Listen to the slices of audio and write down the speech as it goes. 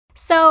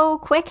So,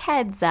 quick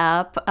heads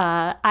up,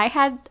 I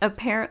had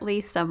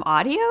apparently some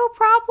audio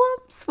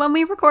problems when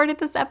we recorded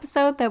this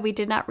episode that we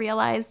did not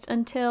realize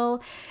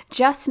until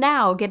just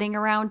now getting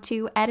around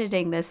to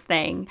editing this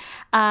thing.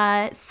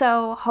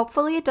 So,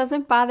 hopefully, it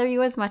doesn't bother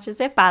you as much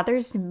as it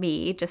bothers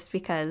me, just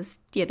because,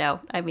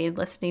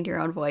 listening to your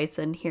own voice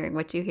and hearing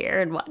what you hear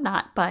and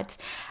whatnot. But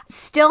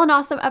still an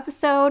awesome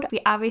episode.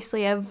 We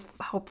obviously have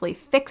hopefully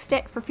fixed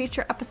it for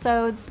future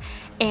episodes.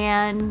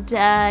 And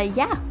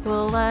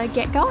we'll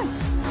get going.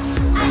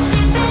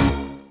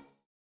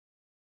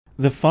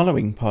 The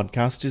following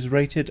podcast is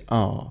rated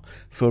R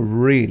for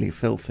really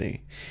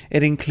filthy.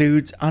 It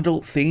includes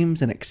adult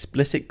themes and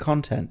explicit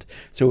content,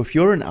 so if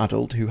you're an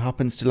adult who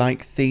happens to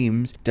like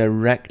themes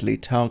directly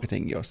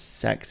targeting your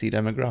sexy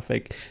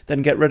demographic,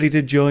 then get ready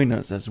to join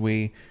us as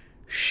we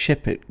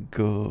ship it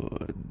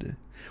good.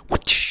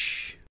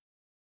 Whoosh!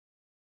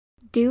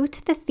 Due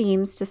to the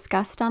themes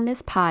discussed on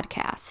this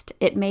podcast,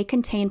 it may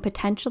contain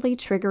potentially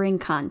triggering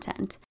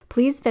content.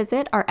 Please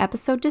visit our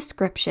episode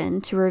description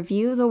to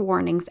review the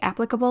warnings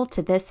applicable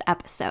to this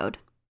episode.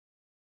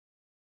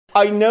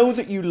 I know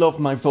that you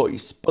love my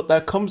voice, but there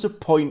comes a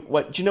point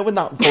when, do you know when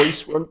that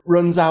voice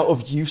runs out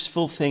of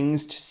useful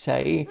things to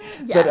say?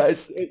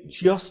 Yes. That it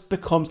just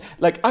becomes,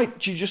 like,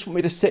 do you just want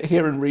me to sit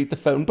here and read the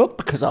phone book?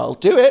 Because I'll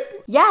do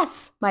it.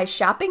 Yes, my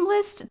shopping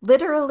list,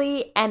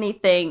 literally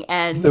anything,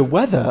 and... The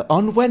weather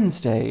on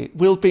Wednesday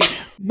will be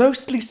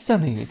mostly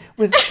sunny,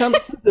 with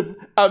chances of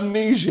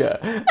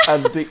amnesia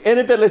and the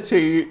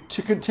inability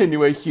to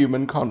continue a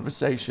human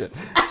conversation.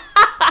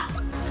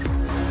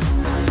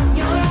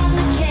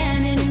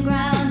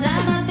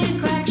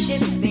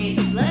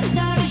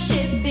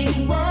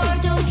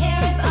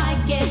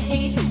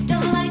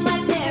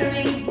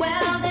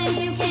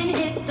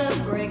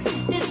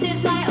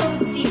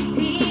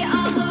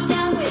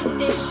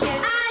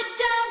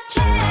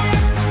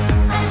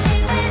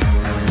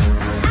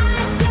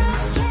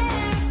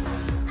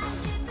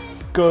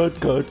 Good.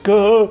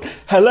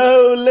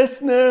 Hello,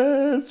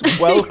 listeners.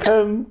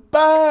 Welcome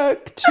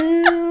back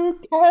to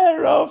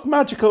Care of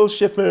Magical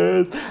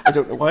Shippers. I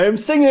don't know why I'm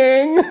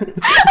singing.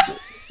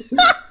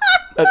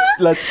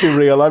 Let's be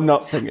real. I'm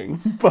not singing,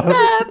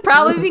 but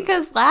probably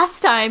because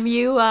last time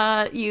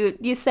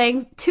you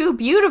sang two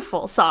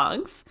beautiful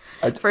songs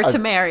to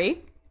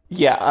marry.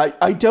 Yeah,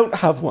 I don't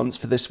have ones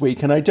for this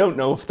week, and I don't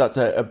know if that's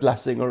a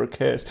blessing or a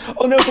curse.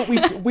 Oh no, but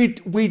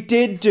we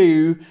did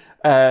do.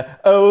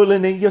 Oh,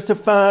 Lenny, you're so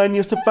fine,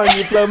 you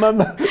blow my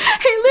mind.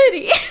 Hey,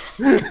 Liddy.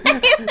 Hey,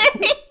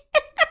 Liddy.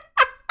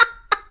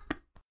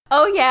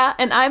 Oh, yeah,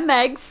 and I'm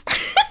Megs.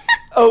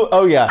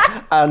 Oh, yeah.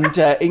 And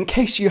in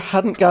case you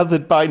hadn't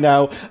gathered by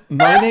now,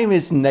 my name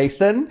is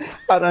Nathan,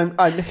 and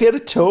I'm here to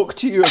talk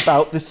to you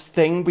about this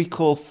thing we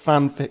call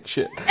fan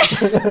fiction.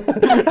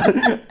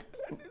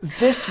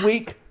 This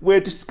week,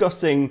 we're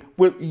discussing,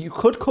 you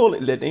could call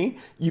it Linny,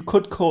 you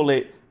could call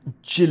it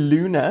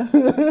Jaluna.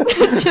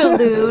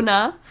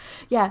 Jaluna.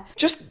 Yeah.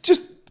 Just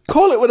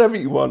call it whatever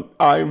you want.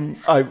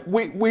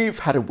 We've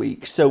had a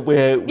week, so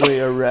we're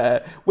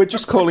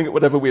just calling it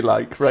whatever we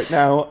like right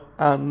now,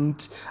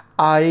 and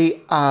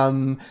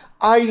I'm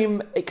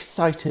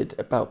excited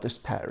about this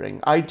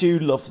pairing. I do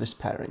love this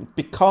pairing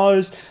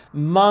because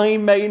my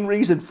main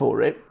reason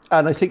for it,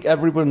 and I think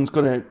everyone's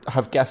going to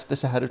have guessed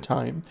this ahead of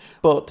time,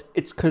 but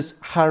it's because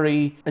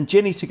Harry and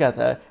Ginny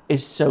together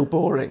is so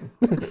boring.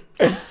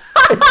 It's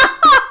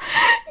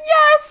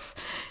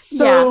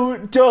so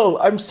dull.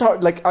 I'm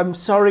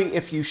sorry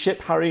if you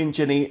ship Harry and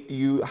Ginny.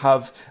 You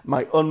have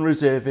my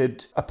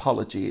unreserved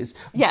apologies.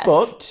 Yes.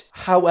 But,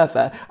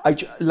 however,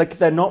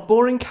 they're not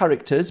boring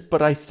characters,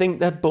 but I think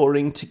they're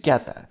boring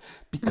together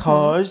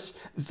because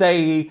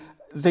they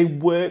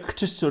work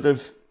to sort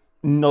of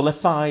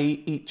nullify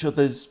each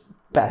other's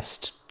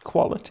best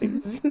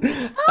qualities.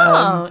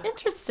 Oh,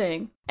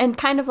 interesting. And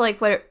kind of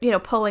like what,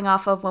 pulling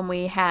off of when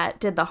we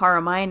did the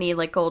Hermione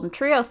like Golden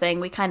Trio thing,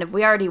 we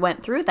already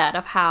went through that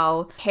of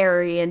how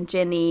Harry and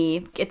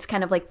Ginny, it's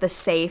kind of like the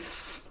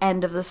safe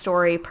end of the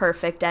story,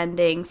 perfect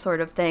ending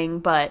sort of thing.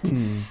 But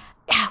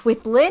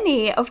with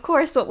Linny, of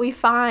course, what we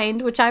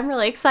find, which I'm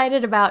really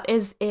excited about,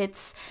 is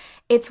it's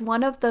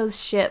one of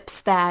those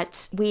ships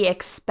that we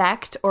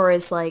expect, or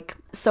is like,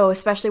 so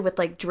especially with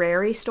like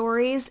Drarry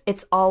stories,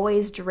 it's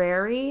always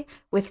Drarry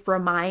with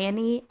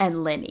Hermione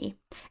and Linny.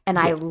 And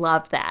I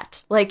love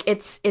that. Like,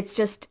 it's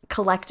just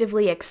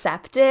collectively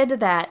accepted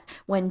that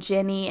when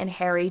Ginny and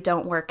Harry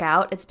don't work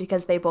out, it's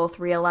because they both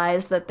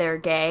realize that they're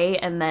gay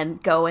and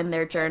then go in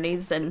their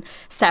journeys and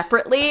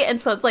separately.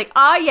 And so it's like,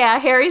 oh yeah,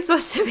 Harry's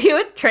supposed to be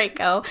with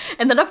Draco.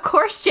 And then of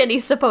course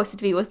Ginny's supposed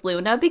to be with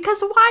Luna,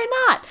 because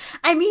why not?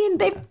 I mean,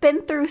 they've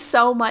been through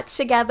so much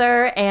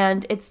together,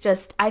 and it's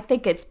just, I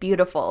think it's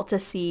beautiful to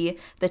see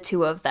the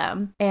two of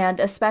them.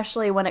 And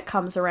especially when it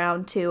comes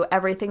around to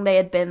everything they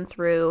had been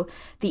through,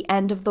 the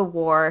end of the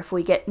war, if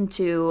we get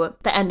into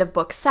the end of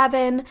book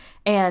 7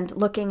 and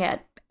looking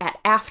at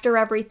after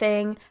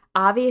everything,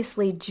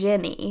 obviously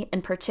Ginny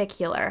in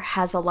particular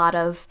has a lot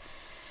of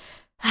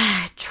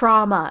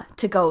trauma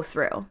to go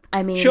through.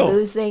 I mean,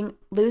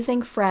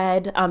 losing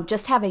Fred,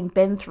 just having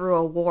been through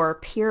a war,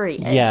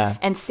 period,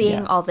 and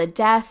seeing all the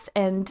death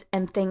and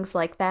things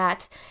like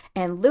that.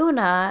 And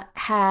Luna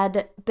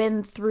had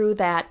been through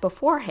that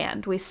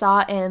beforehand. We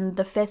saw in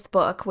the 5th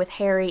book with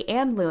Harry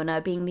and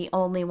Luna being the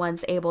only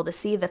ones able to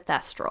see the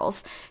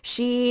Thestrals.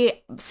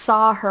 She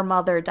saw her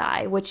mother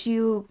die, which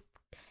you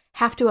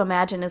have to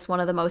imagine is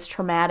one of the most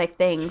traumatic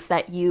things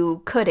that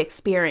you could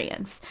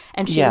experience.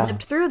 And she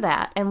lived through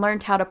that and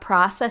learned how to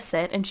process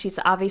it. And she's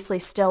obviously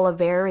still a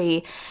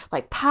very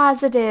like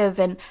positive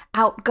and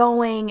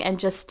outgoing and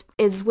just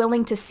is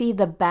willing to see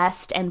the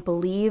best and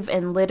believe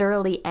in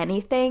literally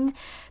anything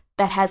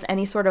that has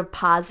any sort of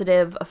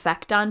positive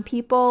effect on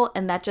people.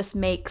 And that just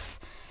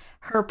makes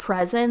her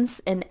presence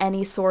in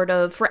any sort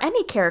of, for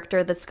any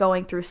character that's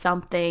going through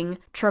something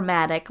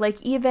traumatic,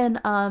 like even,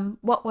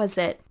 what was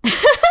it?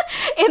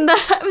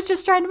 I was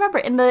just trying to remember,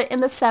 in the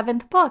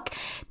 7th book,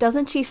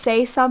 doesn't she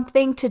say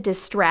something to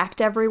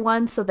distract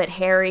everyone so that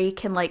Harry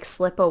can like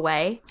slip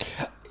away?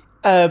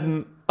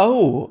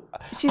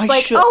 She's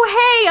like, hey,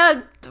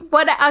 a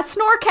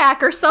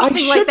snorkack or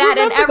something like that,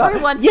 and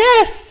everyone,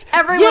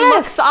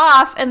 looks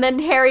off, and then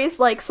Harry's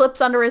like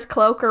slips under his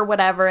cloak or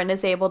whatever, and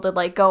is able to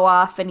like go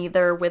off and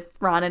either with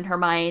Ron and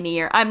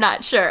Hermione, or I'm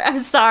not sure.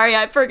 I'm sorry,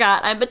 I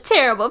forgot. I'm a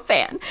terrible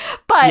fan,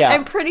 but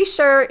I'm pretty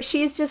sure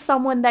she's just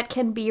someone that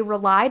can be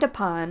relied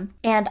upon,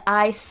 and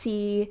I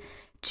see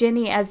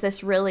Ginny as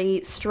this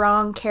really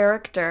strong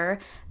character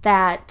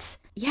that.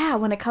 Yeah,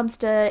 when it comes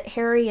to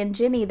Harry and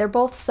Ginny, they're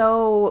both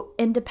so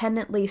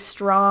independently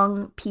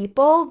strong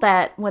people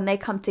that when they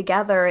come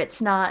together, it's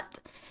not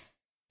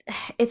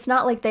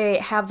like they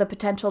have the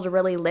potential to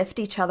really lift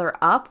each other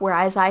up,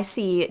 whereas I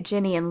see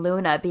Ginny and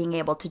Luna being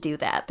able to do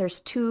that.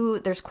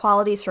 There's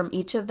qualities from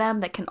each of them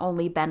that can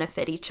only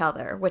benefit each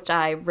other, which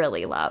I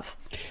really love.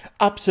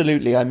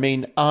 Absolutely. I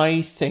mean,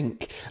 I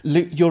think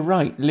you're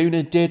right.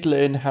 Luna did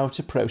learn how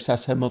to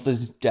process her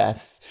mother's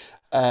death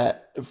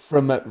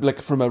from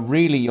a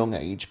really young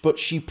age, but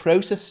she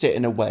processed it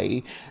in a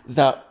way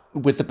that,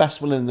 with the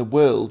best will in the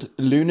world,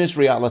 Luna's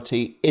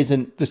reality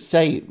isn't the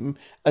same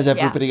as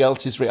everybody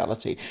else's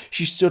reality.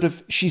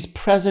 She's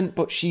present,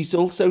 but she's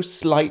also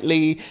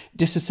slightly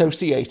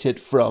disassociated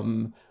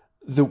from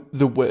the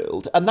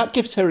world, and that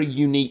gives her a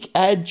unique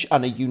edge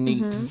and a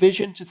unique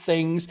vision to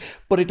things,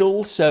 but it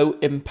also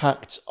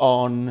impacts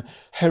on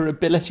her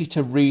ability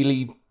to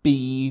really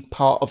be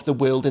part of the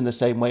world in the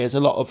same way as a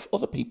lot of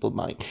other people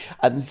might.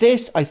 And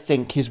this, I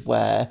think, is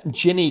where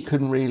Ginny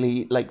can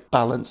really like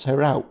balance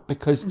her out,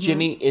 because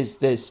Ginny is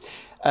this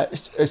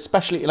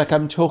especially, like,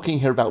 I'm talking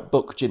here about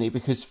book Ginny,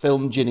 because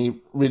film Ginny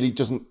really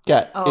doesn't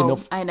get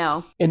enough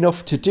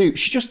to do.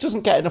 She just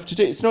doesn't get enough to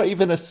do. It's not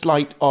even a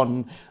slight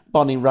on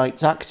Bonnie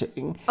Wright's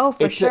acting. Oh,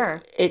 for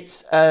sure.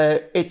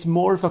 It's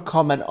more of a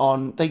comment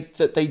on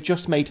that they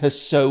just made her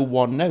so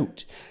one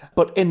note.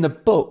 But in the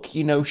book,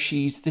 you know,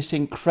 she's this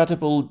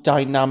incredible,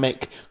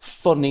 dynamic,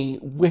 funny,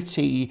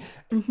 witty,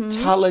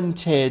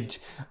 talented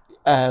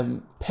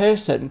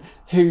person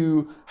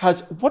who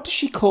has, what does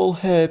she call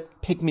her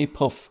pygmy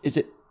puff? Is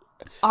it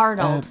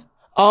Arnold?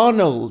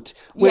 Arnold,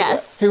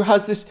 yes, who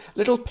has this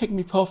little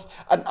pygmy puff,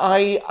 and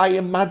I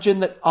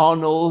imagine that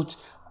Arnold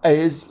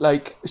is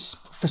like,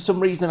 for some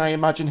reason I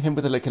imagine him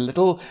with a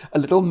little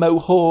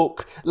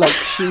mohawk, like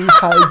she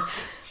has.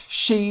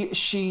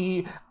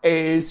 She's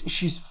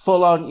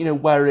full on, you know,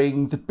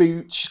 wearing the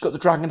boots. She's got the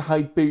dragon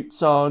hide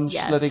boots on.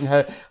 She's letting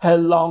her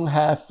long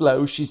hair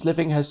flow. She's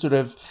living her sort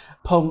of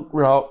punk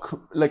rock,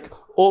 like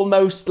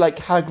almost like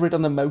Hagrid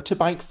on the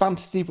motorbike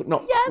fantasy, but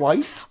not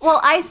quite.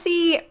 Well, I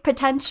see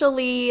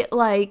potentially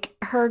like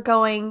her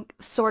going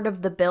sort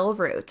of the Bill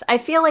route. I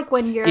feel like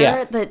when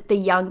you're the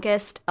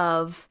youngest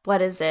of,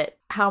 what is it?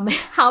 How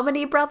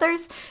many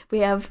brothers? We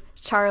have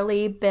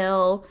Charlie,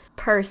 Bill,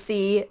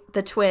 Percy,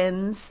 the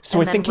twins,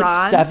 so and I think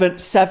Ron.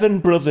 It's seven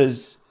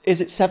brothers.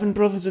 Is it 7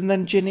 brothers and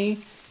then Ginny?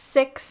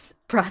 6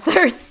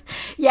 brothers.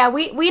 Yeah,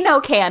 we know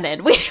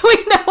canon. We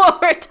know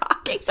what we're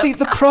talking about. See,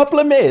 the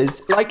problem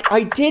is, like, I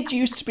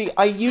used to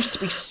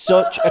be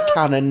such a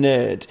canon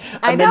nerd.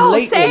 And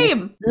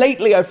same.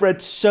 Lately, I've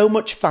read so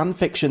much fan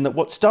fiction that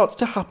what starts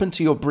to happen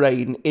to your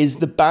brain is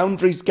the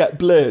boundaries get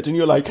blurred, and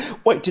you're like,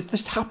 wait, did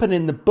this happen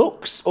in the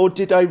books, or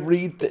did I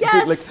read that?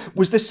 Yes.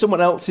 Was this someone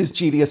else's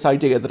genius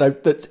idea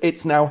that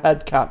it's now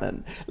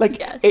headcanon?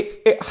 Like,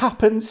 it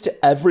happens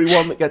to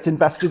everyone that gets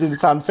invested in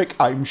fanfic,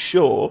 I'm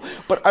sure.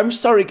 But I'm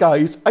sorry,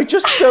 guys. I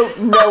just don't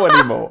know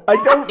anymore. I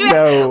don't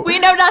know. We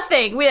know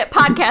nothing.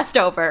 Podcast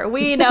over.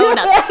 We know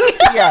nothing.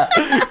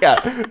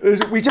 yeah.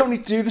 We don't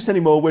need to do this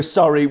anymore. We're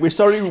sorry. We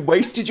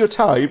wasted your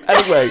time.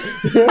 Anyway.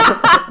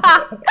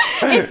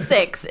 It's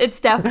 6. It's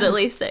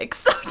definitely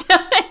 6.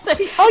 Are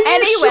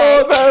you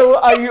sure, though?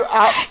 Are you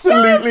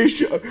absolutely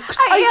sure?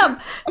 I am.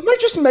 Am I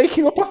just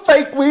making up a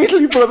fake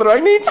Weasley brother? I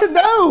need to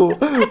know.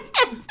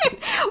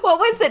 What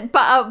was it?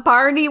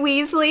 Barney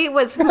Weasley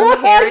was who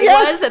Harry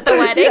Yes, was at the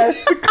wedding.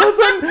 Yes, the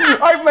cousin.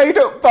 I made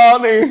up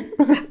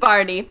Barney.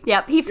 Barney.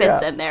 Yep, he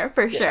fits Yeah. in there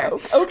for sure.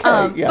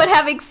 Okay, yeah. But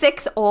having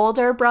 6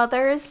 older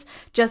brothers,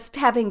 just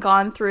having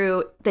gone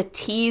through the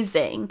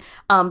teasing,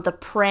 the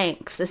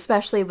pranks,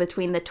 especially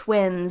between the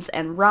twins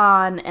and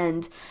Ron,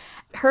 and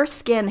her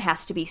skin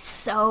has to be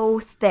so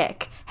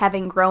thick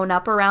having grown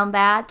up around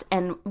that.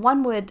 And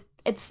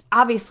it's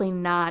obviously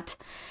not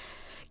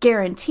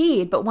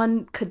guaranteed, but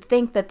one could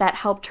think that that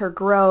helped her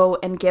grow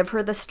and give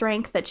her the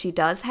strength that she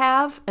does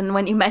have. And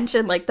when you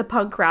mentioned like the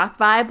punk rock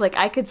vibe, like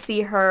I could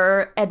see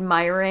her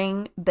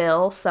admiring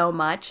Bill so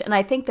much. And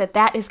I think that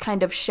that is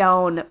kind of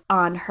shown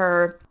on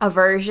her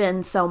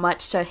aversion so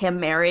much to him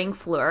marrying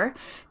Fleur,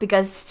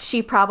 because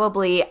she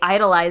probably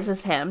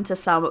idolizes him to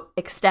some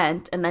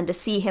extent. And then to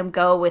see him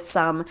go with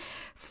some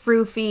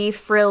froofy,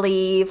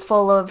 frilly,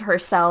 full of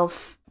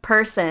herself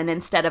person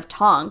instead of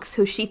Tonks,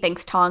 who she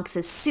thinks Tonks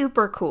is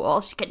super cool.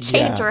 She can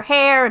change her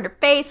hair and her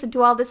face and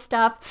do all this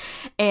stuff.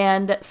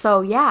 And so,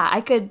 yeah, I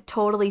could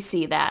totally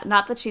see that.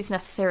 Not that she's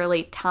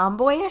necessarily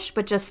tomboyish,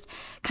 but just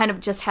kind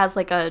of just has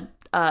like a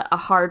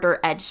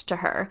harder edge to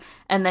her.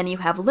 And then you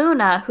have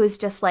Luna, who's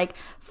just like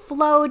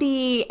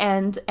floaty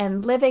and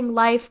living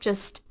life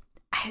just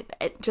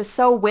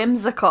so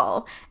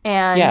whimsical.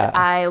 And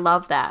I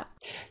love that.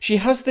 She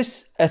has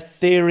this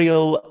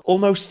ethereal,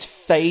 almost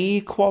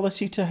fae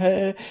quality to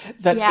her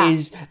that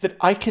is that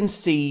I can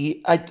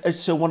see.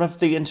 So one of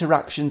the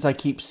interactions I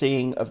keep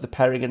seeing of the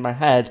pairing in my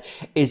head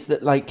is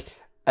that like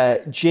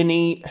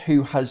Ginny,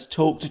 who has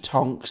talked to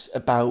Tonks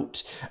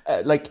about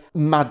like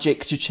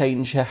magic to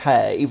change her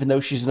hair, even though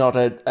she's not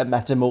a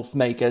metamorph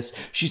magus,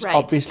 she's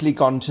obviously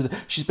gone to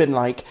she's been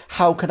like,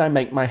 how can I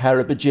make my hair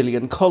a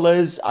bajillion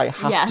colours? I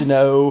have to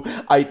know.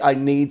 I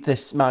need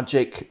this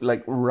magic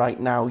like right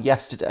now,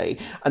 yesterday.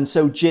 And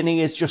so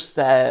Ginny is just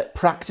there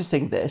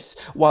practicing this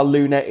while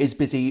Luna is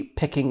busy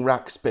picking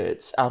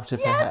rackspurts out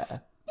of her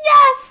hair.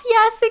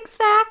 Yes,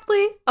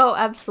 exactly. Oh,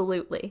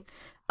 absolutely.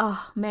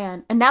 Oh,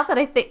 man. And now that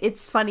I think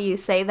it's funny you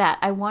say that,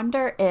 I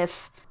wonder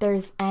if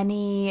there's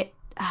any,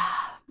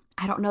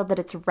 I don't know that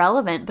it's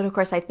relevant, but of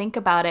course I think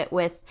about it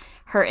with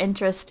her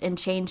interest in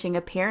changing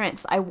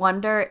appearance. I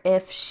wonder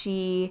if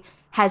she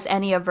has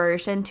any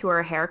aversion to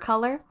her hair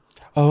color.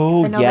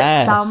 Oh, I know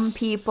that some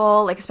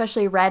people, like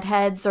especially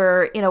redheads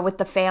or, with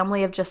the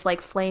family of just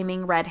like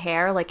flaming red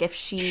hair, like if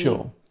she...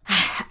 Sure.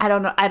 I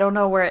don't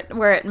know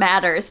where it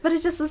matters, but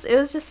it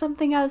was just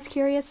something I was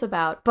curious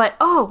about. But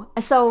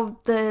so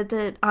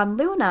the on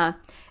Luna,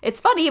 it's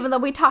funny, even though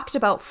we talked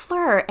about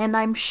Fleur, and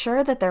I'm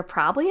sure that there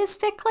probably is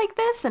fic like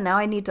this, and now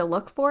I need to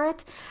look for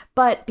it.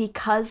 But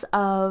because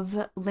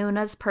of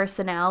Luna's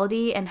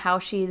personality and how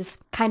she's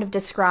kind of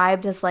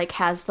described as like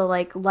has the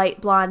like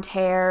light blonde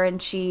hair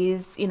and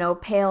she's,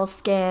 pale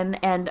skin,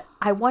 and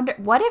I wonder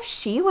what if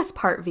she was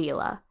part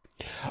Veela?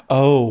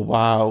 Oh,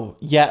 wow.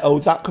 Yeah,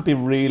 that could be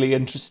really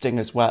interesting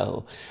as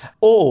well.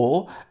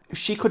 Or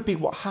she could be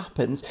what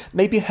happens.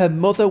 Maybe her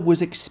mother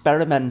was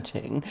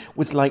experimenting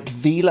with like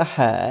Veela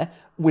hair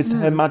with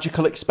her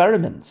magical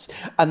experiments.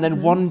 And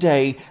then one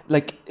day,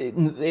 like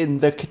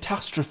in the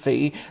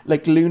catastrophe,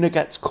 like Luna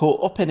gets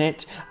caught up in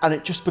it and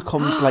it just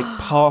becomes like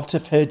part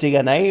of her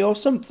DNA or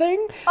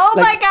something. Oh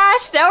like, my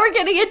gosh, now we're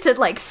getting into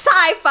like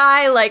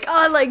sci-fi, like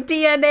like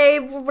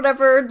DNA,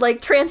 whatever,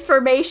 like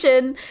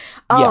transformation.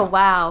 Oh,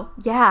 wow.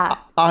 Yeah.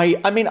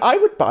 I mean, I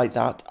would buy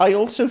that. I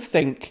also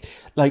think,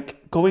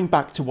 like, going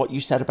back to what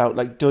you said about,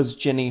 like, does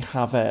Ginny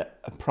have a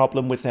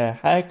problem with her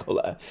hair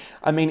colour?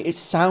 I mean, it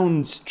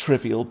sounds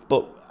trivial,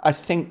 but I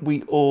think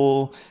we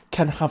all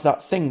can have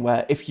that thing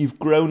where if you've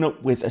grown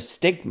up with a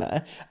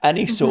stigma,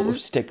 any sort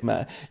of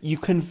stigma, you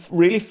can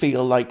really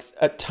feel like,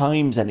 at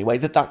times anyway,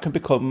 that can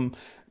become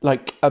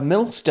like a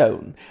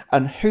millstone.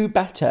 And who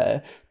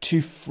better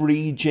to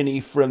free Ginny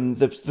from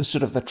the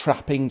sort of the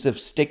trappings of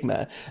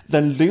stigma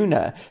than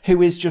Luna,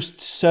 who is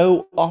just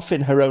so off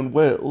in her own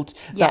world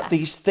that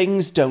these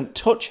things don't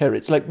touch her.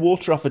 It's like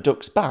water off a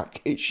duck's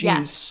back.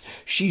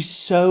 She's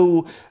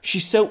so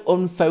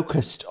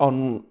unfocused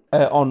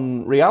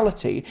on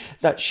reality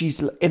that she's,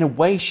 in a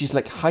way, she's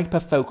like hyper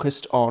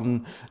focused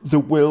on the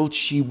world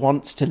she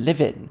wants to live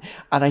in.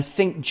 And I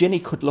think Ginny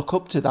could look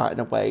up to that in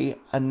a way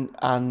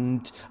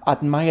and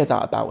admire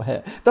that about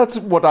her. That's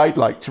what I'd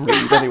like to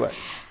read anyway.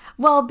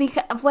 Well,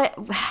 because what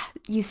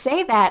you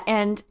say that,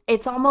 and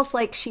it's almost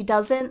like she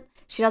doesn't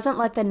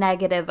let the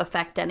negative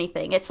affect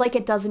anything. It's like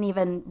it doesn't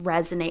even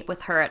resonate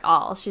with her at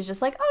all. She's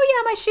just like, oh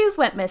yeah, my shoes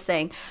went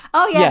missing.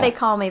 Oh yeah, they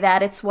call me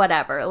that. It's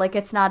whatever. Like,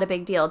 it's not a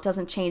big deal. It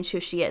doesn't change who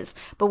she is.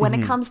 But when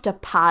it comes to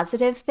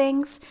positive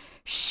things,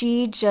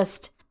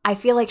 I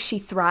feel like she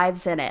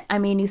thrives in it. I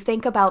mean, you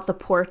think about the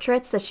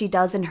portraits that she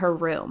does in her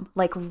room,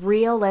 like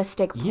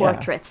realistic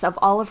portraits of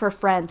all of her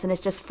friends, and it's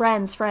just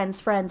friends.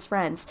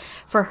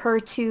 For her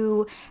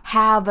to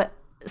have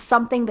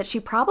something that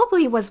she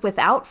probably was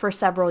without for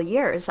several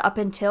years, up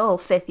until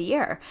 5th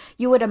year.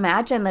 You would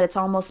imagine that it's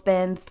almost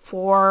been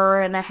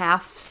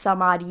 4.5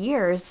 some odd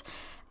years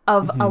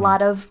of a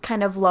lot of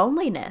kind of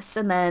loneliness.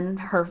 And then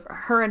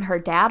her and her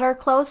dad are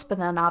close, but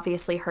then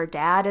obviously her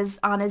dad is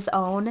on his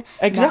own.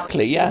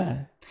 Exactly,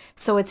 yeah.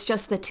 So it's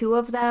just the two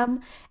of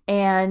them,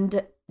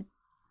 and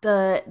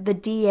the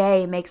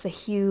DA makes a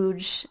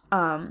huge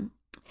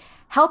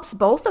helps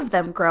both of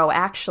them grow,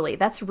 actually.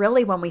 That's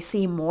really when we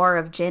see more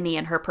of Ginny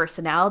and her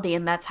personality,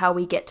 and that's how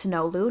we get to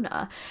know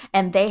Luna.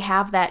 And they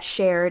have that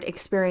shared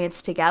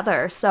experience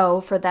together.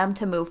 So for them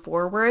to move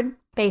forward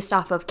based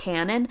off of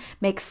canon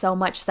makes so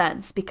much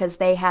sense, because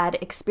they had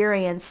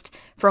experienced,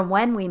 from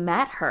when we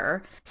met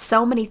her,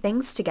 so many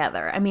things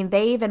together. I mean,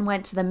 they even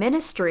went to the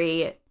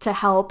Ministry to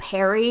help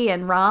Harry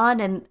and Ron,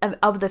 and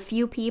of the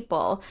few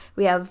people,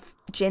 we have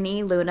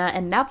Ginny, Luna,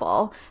 and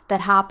Neville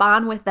that hop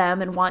on with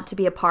them and want to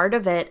be a part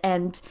of it.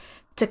 And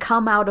to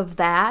come out of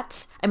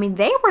that, I mean,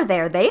 they were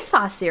there. They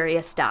saw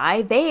Sirius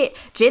die.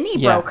 Ginny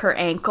broke her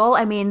ankle.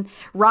 I mean,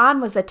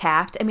 Ron was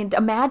attacked. I mean,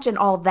 imagine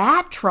all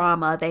that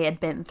trauma they had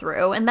been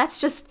through. And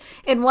that's just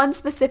in one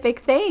specific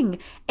thing.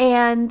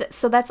 And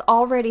so that's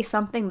already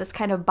something that's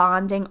kind of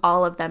bonding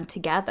all of them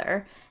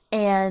together.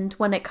 And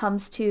when it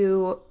comes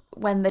to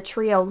when the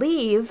trio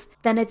leave,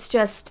 then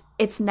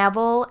it's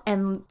Neville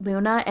and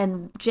Luna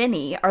and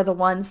Ginny are the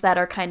ones that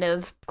are kind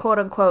of, quote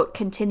unquote,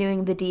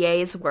 continuing the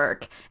DA's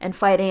work and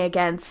fighting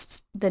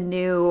against the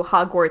new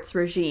Hogwarts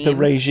regime. The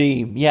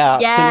regime, yeah,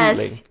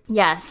 absolutely.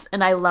 Yes,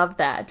 and I love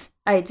that.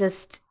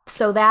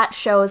 So that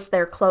shows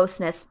their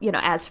closeness,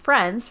 as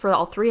friends for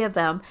all three of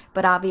them,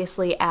 but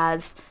obviously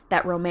as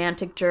that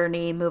romantic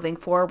journey moving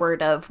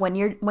forward of when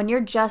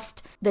you're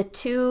just the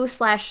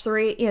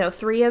 2/3,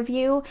 three of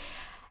you,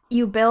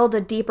 you build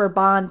a deeper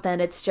bond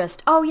than it's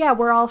just, oh yeah,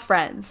 we're all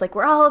friends. Like,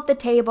 we're all at the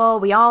table,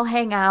 we all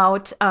hang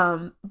out.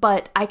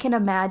 But I can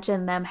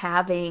imagine them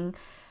having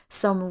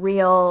some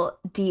real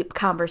deep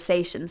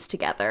conversations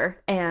together.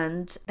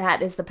 And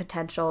that is the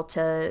potential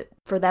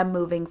for them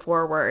moving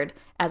forward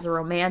as a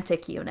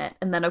romantic unit.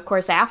 And then, of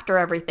course, after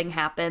everything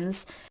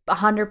happens,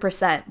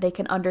 100% they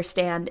can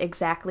understand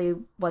exactly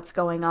what's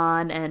going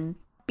on and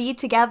be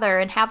together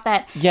and have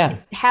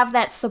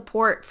that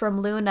support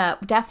from Luna.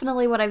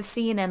 Definitely what I've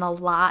seen in a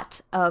lot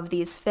of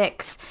these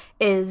fics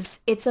is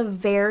it's a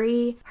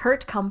very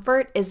hurt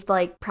comfort is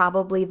like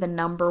probably the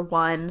number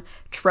one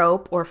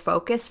trope or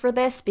focus for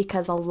this,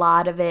 because a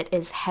lot of it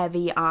is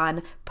heavy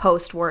on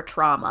post-war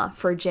trauma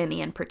for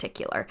Ginny in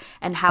particular,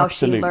 and how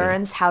she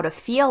learns how to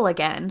feel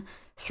again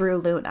through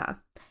Luna.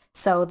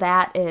 So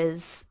that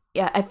is,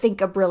 I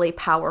think, a really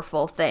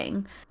powerful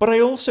thing. But I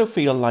also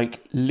feel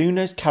like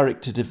Luna's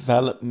character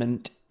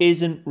development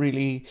isn't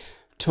really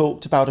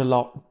talked about a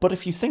lot. But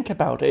if you think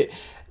about it,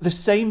 the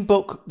same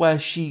book where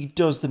she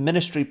does the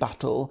Ministry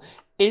battle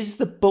is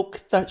the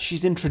book that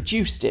she's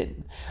introduced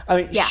in. I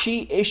mean,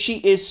 she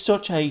is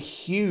such a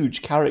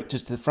huge character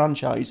to the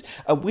franchise,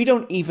 and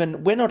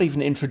we're not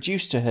even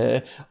introduced to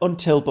her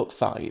until book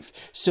 5.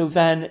 So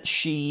then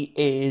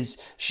she's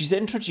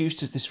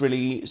introduced as this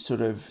really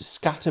sort of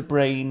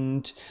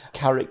scatterbrained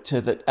character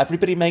that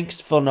everybody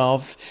makes fun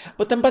of.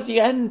 But then by the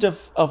end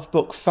of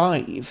book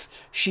 5,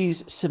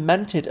 she's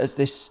cemented as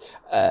this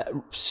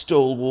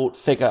stalwart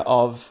figure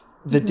of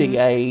the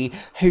DA,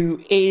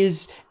 who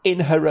is in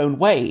her own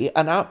way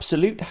an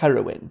absolute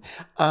heroine.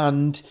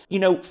 And,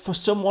 for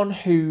someone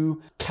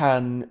who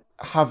can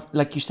have,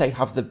 like you say,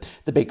 have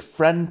the big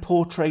friend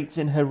portraits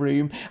in her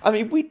room. I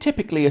mean, we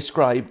typically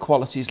ascribe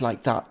qualities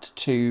like that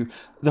to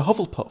the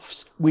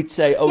Hufflepuffs. We'd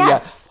say,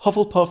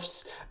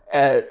 Hufflepuffs,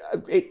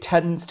 it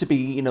tends to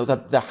be,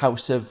 the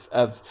house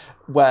of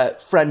where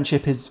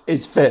friendship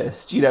is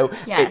first,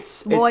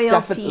 Yes, loyalty.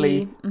 It's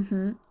definitely,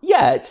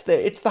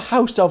 it's the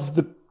house of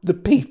the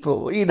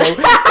people, House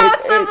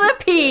of the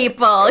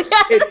people.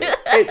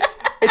 Yes.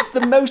 It's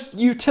the most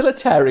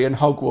utilitarian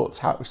Hogwarts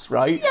house,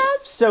 right?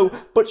 Yes. So,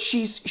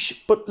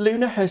 but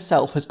Luna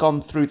herself has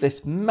gone through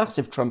this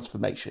massive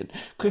transformation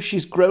because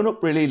she's grown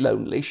up really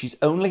lonely. She's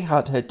only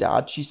had her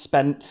dad. She's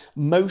spent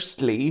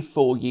mostly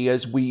 4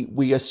 years,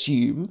 we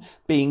assume,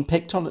 being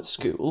picked on at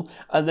school,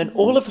 and then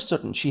all of a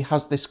sudden she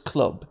has this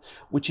club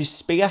which is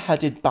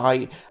spearheaded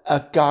by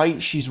a guy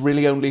she's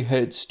really only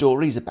heard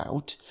stories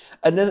about,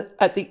 and then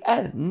at the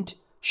end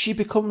she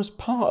becomes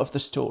part of the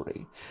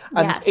story.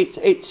 And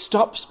it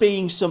stops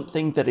being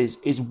something that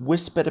is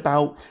whispered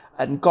about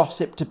and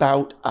gossiped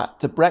about at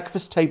the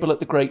breakfast table at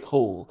the Great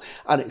Hall,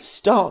 and it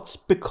starts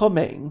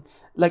becoming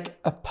like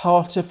a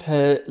part of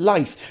her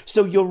life.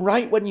 So you're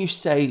right when you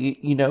say,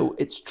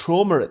 it's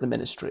trauma at the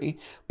Ministry,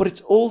 but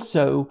it's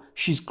also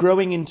she's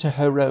growing into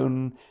her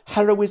own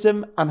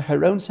heroism and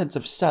her own sense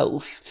of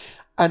self.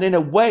 And in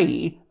a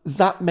way,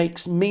 that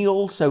makes me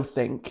also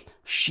think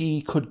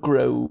she could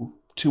grow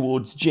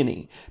towards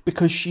Ginny,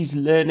 because she's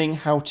learning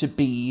how to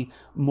be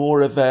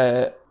more of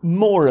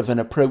an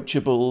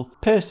approachable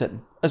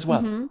person as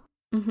well.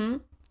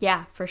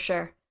 Yeah, for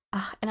sure.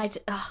 And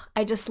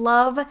I just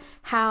love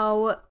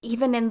how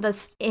even in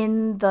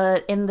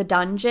the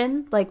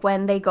dungeon, like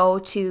when they go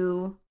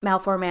to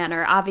Malfoy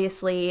Manor,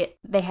 obviously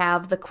they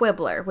have the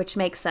Quibbler, which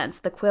makes sense.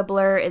 The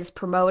Quibbler is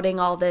promoting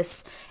all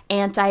this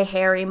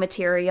anti-Harry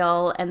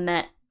material, and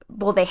that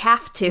well, they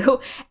have to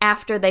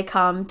after they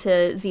come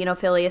to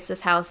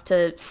Xenophilius's house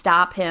to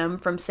stop him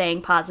from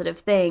saying positive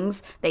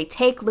things. They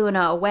take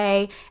Luna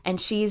away, and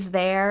she's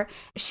there.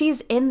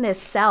 She's in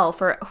this cell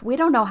for we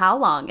don't know how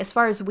long. As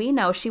far as we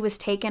know, she was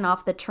taken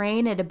off the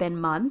train. It had been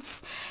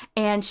months,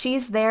 and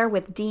she's there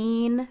with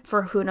Dean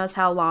for who knows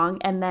how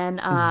long, and then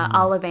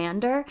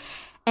Ollivander.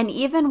 And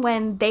even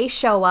when they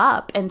show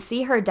up and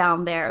see her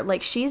down there,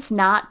 like, she's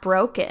not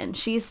broken.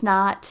 She's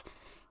Luna.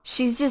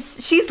 She's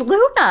just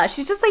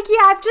like,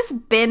 yeah, I've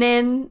just been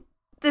in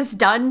this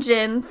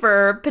dungeon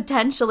for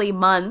potentially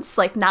months,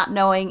 like not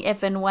knowing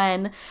if and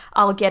when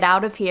I'll get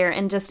out of here,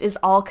 and just is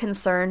all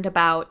concerned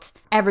about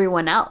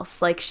everyone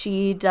else. Like,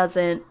 she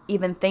doesn't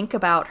even think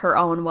about her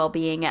own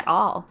well-being at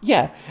all.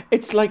 Yeah,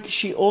 it's like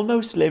she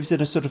almost lives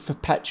in a sort of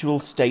perpetual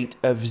state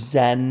of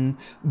Zen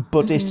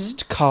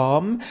Buddhist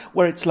calm,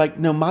 where it's like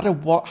no matter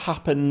what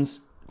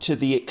happens to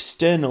the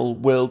external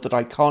world that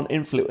I can't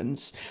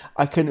influence,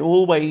 I can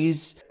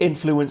always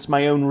influence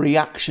my own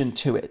reaction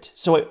to it.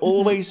 So I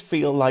always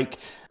feel like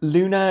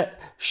Luna,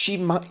 she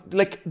might,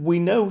 like, we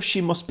know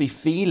she must be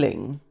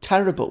feeling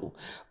terrible,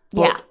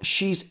 but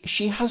she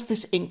has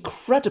this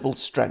incredible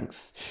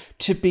strength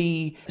to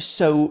be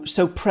so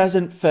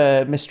present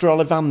for Mr.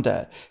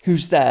 Ollivander,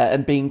 who's there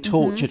and being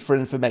tortured for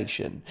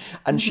information,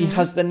 and she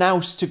has the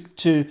nous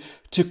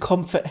to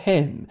comfort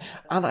him.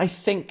 And I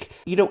think,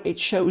 you know, it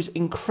shows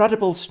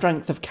incredible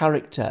strength of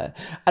character.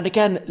 And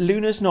again,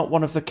 Luna's not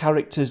one of the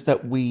characters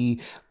that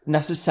we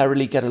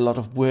necessarily get a lot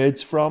of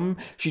words from.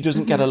 She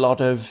doesn't get a lot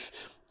of,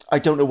 I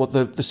don't know what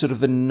the sort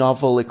of the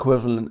novel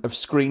equivalent of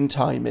screen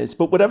time is,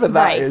 but whatever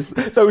that is,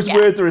 those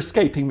words are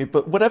escaping me,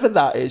 but whatever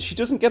that is, she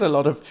doesn't get a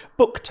lot of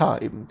book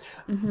time.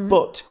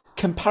 But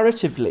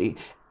comparatively,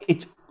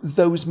 it's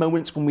those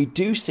moments when we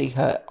do see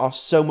her are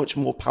so much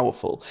more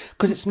powerful,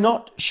 because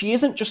she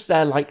isn't just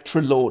there like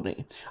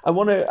Trelawney. I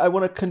want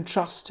to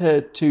contrast her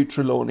to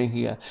Trelawney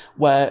here,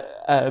 where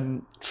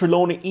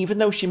Trelawney, even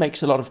though she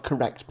makes a lot of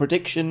correct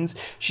predictions,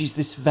 she's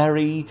this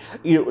very,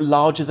 you know,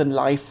 larger than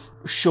life,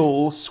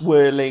 shawl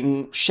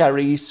swirling,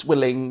 sherry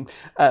swilling,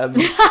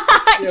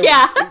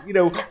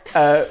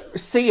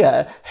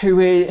 seer who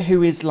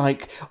is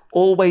like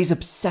always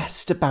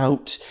obsessed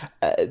about,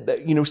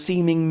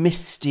 seeming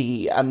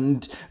misty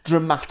and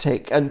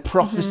dramatic and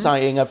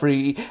prophesying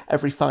every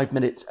 5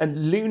 minutes.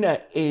 And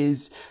Luna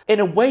is, in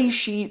a way,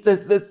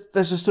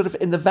 there's a sort of,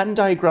 in the Venn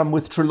diagram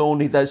with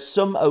Trelawney, there's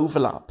some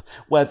overlap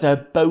where they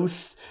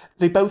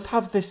both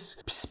have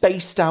this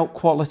spaced out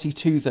quality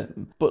to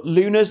them, but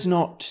Luna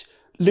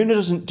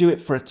doesn't do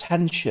it for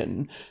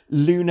attention.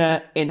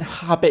 Luna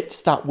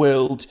inhabits that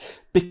world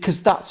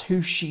because that's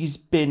who she's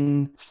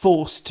been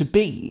forced to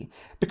be.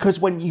 Because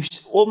when you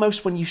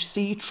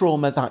see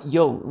trauma that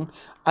young,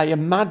 I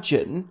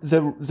imagine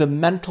the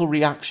mental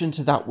reaction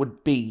to that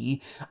would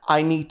be,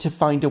 I need to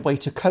find a way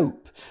to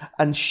cope.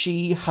 And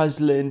she has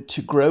learned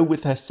to grow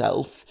with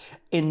herself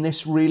in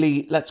this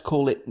really, let's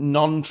call it,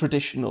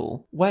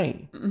 non-traditional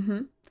way.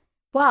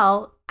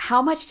 Well,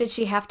 how much did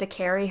she have to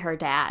carry her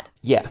dad?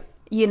 Yeah.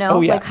 You know,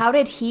 like, how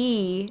did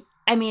he,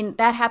 I mean,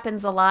 that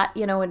happens a lot,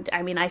 you know, and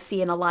I mean, I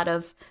see in a lot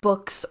of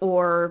books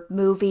or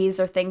movies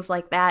or things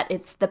like that,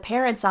 it's the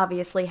parents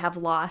obviously have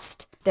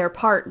lost their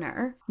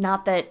partner.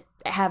 Not that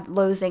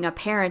losing a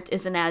parent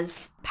isn't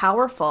as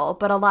powerful,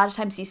 but a lot of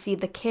times you see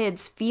the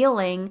kids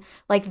feeling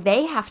like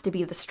they have to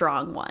be the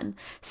strong one.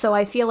 So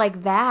I feel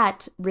like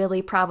that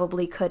really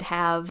probably could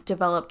have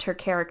developed her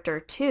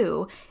character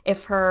too.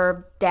 If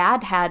her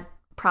dad had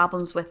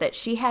problems with it,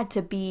 she had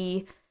to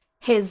be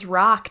his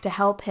rock to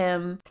help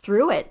him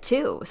through it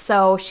too.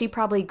 So she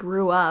probably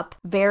grew up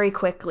very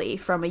quickly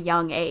from a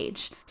young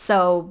age.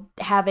 So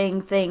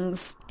having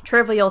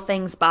trivial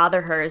things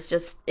bother her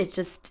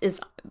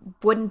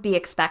wouldn't be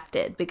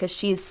expected, because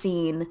she's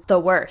seen the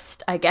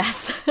worst, I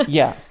guess.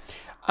 Yeah.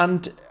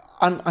 And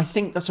I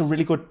think that's a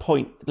really good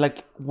point.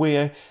 Like,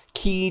 we're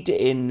keyed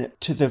in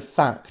to the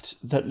fact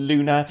that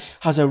Luna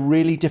has a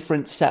really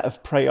different set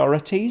of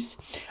priorities.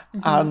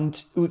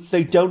 And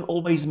they don't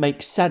always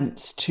make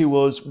sense to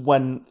us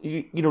when,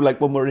 like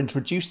when we're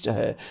introduced to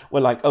her. We're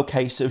like,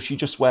 okay, so she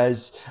just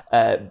wears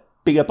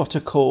beer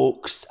butter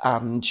corks,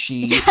 and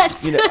she,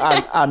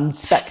 and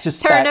Spectre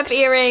specs. Turnip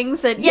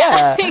earrings, and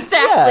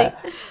exactly.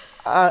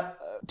 Yeah.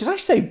 Did I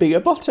say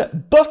beer butter?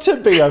 Butter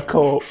beer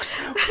corks.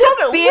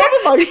 What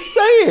am I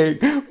saying?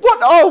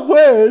 What are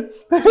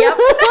words? Yep.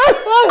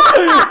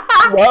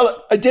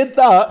 Well, I did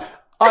that.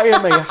 I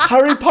am a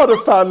Harry Potter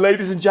fan,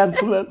 ladies and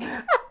gentlemen.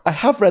 I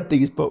have read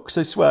these books,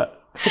 I swear.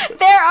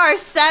 There are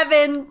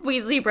 7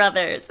 Weasley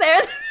brothers.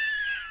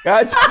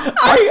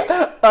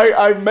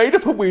 I made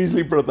up a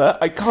Weasley brother.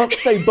 I can't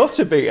say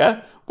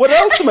butterbeer. What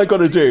else am I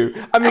going to do?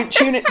 I mean,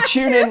 tune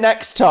in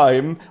next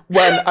time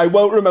when I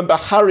won't remember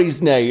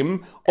Harry's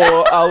name,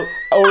 or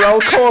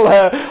I'll call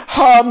her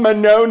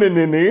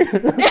Hermione.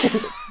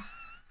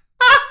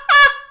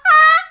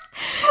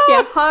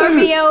 Yeah,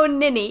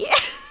 Hermione.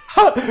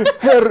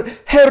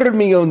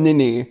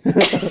 Hermione.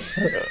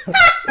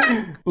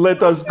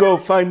 Let us go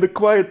find a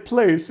quiet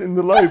place in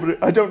the library.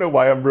 I don't know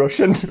why I'm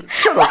Russian.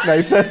 Shut up,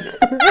 Nathan.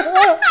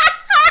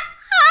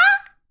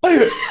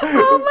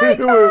 Oh my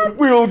god!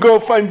 We'll go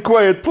find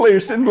quiet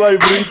place in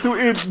library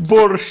to eat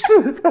borscht.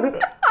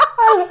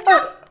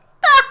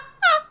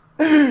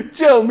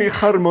 Tell me,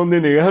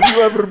 Harmonini, have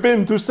you ever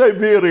been to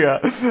Siberia?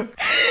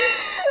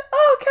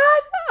 Oh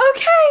god!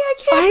 Okay, I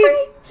can't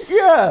breathe.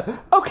 Yeah.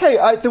 Okay.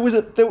 That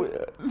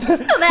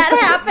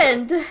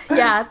happened.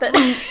 Yeah.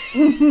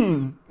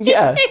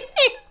 Yes.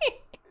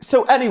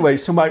 So anyway,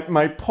 so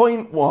my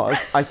point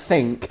was, I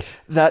think,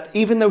 that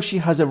even though she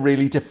has a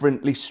really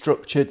differently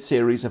structured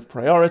series of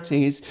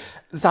priorities,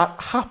 that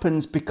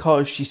happens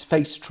because she's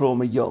faced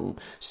trauma young.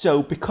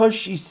 So because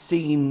she's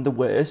seen the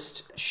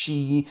worst,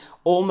 she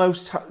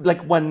almost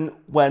like when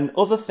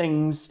other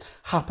things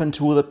happen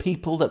to other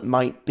people that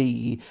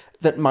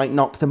might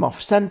knock them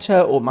off center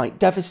or might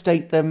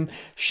devastate them,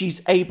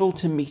 she's able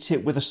to meet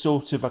it with a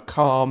sort of a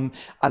calm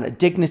and a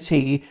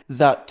dignity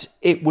that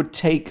it would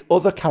take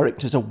other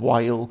characters a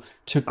while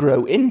to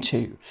grow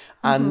into.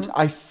 And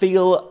I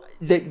feel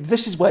that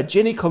this is where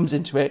Ginny comes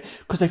into it,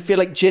 because I feel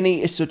like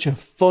Ginny is such a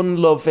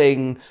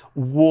fun-loving,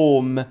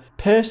 warm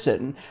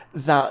person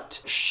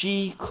that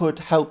she could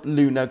help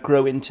Luna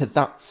grow into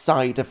that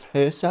side of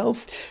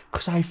herself.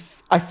 Because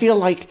I feel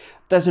like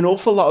there's an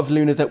awful lot of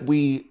Luna that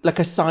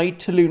a side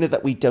to Luna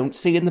that we don't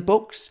see in the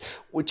books,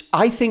 which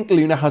I think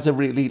Luna has a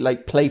really,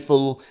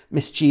 playful,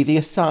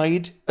 mischievous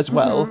side as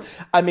well.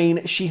 I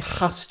mean, she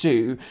has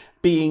to,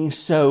 being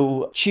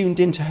so tuned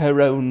into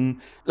her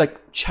own,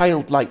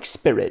 childlike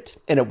spirit,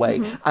 in a way.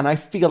 And I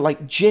feel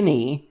like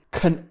Ginny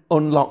can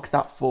unlock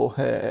that for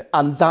her.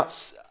 And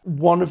that's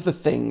one of the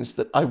things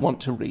that I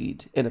want to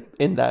read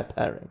in their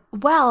pairing.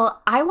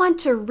 Well, I want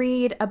to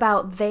read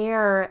about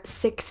their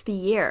 6th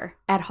year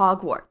at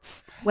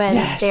Hogwarts. When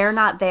they're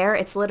not there,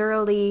 it's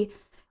literally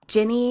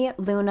Ginny,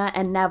 Luna,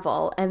 and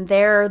Neville, and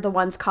they're the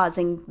ones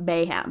causing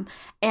mayhem.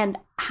 And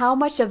how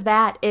much of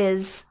that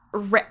is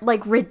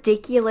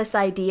ridiculous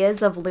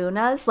ideas of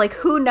Luna's?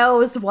 Who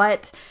knows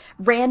what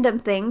random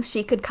things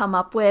she could come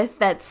up with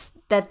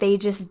that they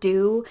just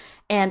do,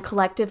 and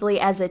collectively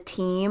as a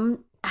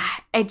team,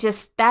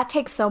 that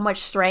takes so much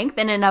strength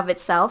in and of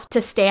itself to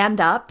stand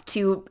up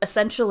to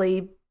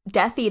essentially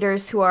Death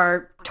Eaters who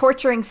are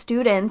torturing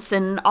students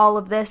and all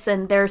of this,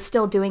 and they're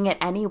still doing it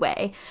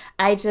anyway.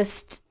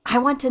 I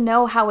want to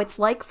know how it's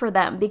like for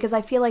them, because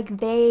I feel like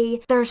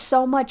there's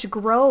so much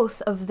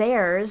growth of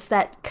theirs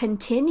that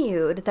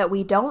continued that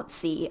we don't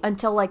see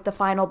until the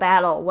final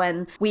battle,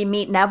 when we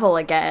meet Neville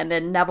again,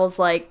 and Neville's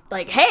like,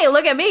 hey,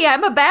 look at me,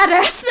 I'm a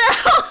badass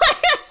now.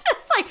 It's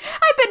just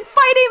I've been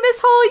fighting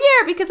this whole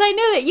year because I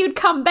knew that you'd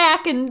come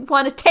back and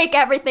want to take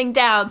everything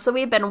down, so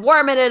we've been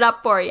warming it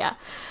up for you.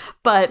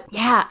 But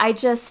yeah,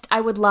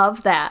 I would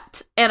love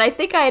that. And I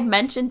think I had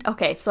mentioned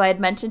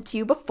to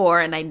you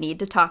before, and I need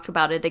to talk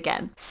about it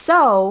again.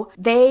 So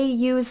they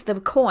use the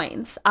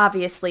coins,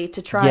 obviously,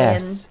 to try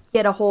and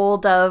get a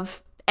hold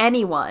of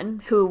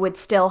anyone who would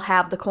still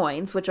have the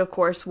coins, which of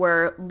course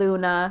were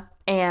Luna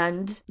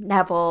and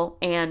Neville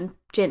and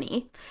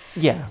Ginny.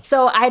 Yeah.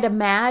 So I'd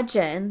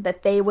imagine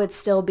that they would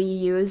still be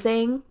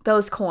using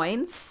those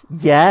coins.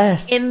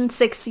 Yes. In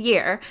 6th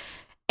year.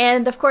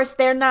 And of course,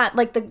 they're not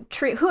the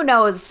tree. Who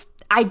knows?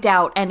 I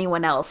doubt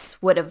anyone else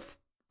would have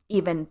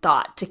even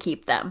thought to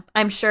keep them.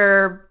 I'm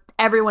sure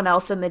everyone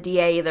else in the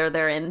DA, either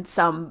they're in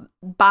some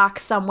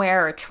box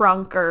somewhere or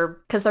trunk,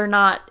 or because they're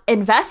not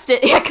invested.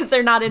 Because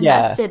they're not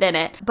invested in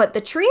it. But the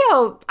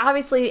trio,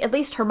 obviously, at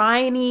least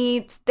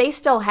Hermione, they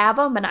still have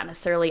them, but not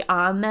necessarily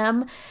on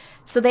them.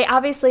 So they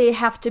obviously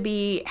have to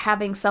be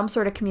having some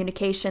sort of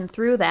communication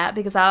through that,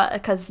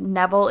 because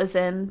Neville is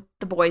in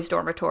the boys'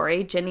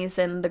 dormitory, Ginny's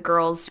in the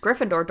girls'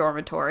 Gryffindor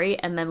dormitory,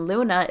 and then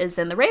Luna is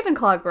in the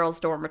Ravenclaw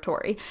girls'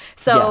 dormitory.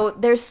 So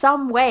there's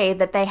some way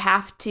that they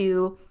have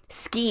to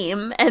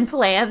scheme and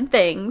plan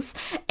things.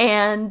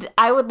 And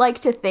I would like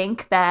to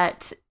think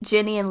that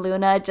Ginny and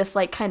Luna just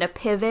kind of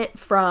pivot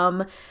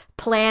from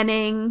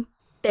planning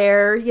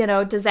their,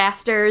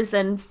 disasters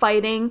and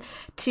fighting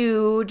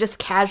to just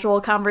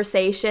casual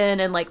conversation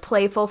and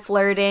playful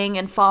flirting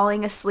and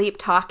falling asleep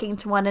talking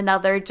to one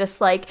another,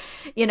 just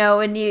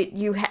and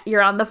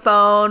you're on the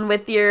phone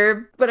with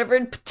your whatever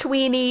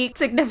tweeny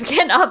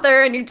significant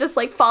other, and you just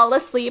fall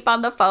asleep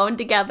on the phone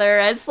together,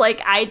 as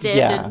I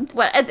did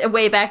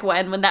way back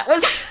when that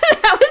was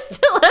that was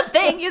still a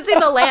thing, using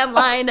the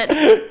landline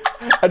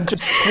and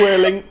just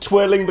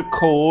twirling the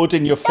cord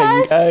in your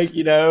finger,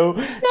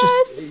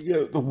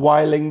 just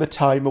whiling the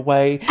time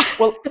away.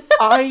 Well,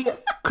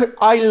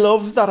 I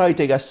love that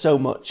idea so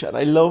much, and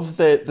I love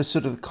the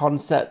sort of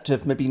concept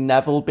of maybe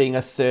Neville being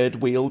a third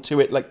wheel to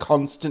it,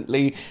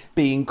 constantly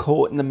being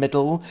caught in the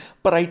middle.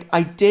 But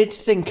I did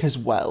think as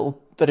well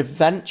that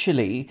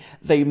eventually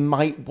they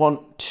might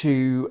want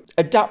to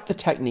adapt the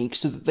technique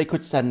so that they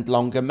could send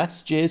longer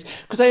messages.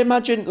 Because I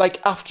imagine,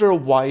 after a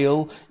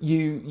while,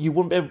 you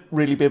wouldn't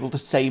really be able to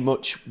say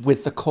much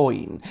with the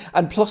coin.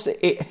 And plus,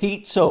 it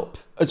heats up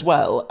as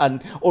well,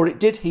 or it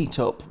did heat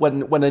up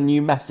when a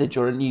new message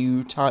or a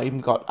new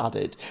time got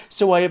added.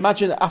 So I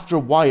imagine after a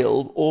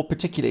while, or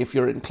particularly if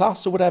you're in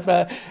class or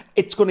whatever,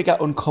 it's going to get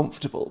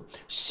uncomfortable.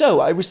 So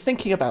I was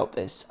thinking about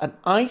this, and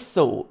I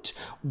thought,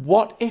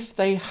 what if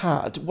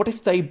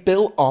they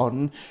built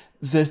on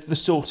the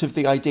sort of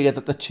the idea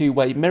that the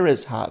two-way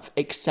mirrors have,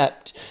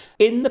 except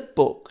in the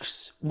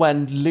books,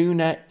 when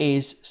Luna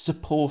is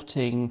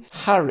supporting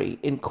Harry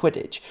in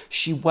Quidditch,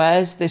 she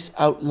wears this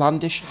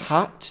outlandish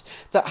hat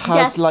that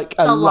has like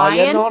a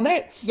lion on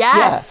it.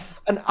 Yes.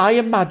 Yeah. And I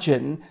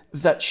imagine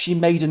that she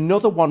made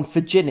another one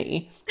for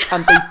Ginny,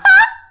 and they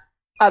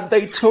and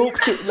they talk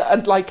to,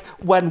 and like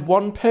when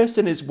one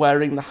person is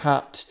wearing the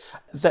hat,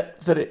 that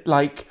it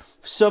like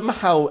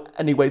somehow,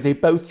 anyway, they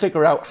both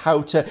figure out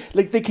how to,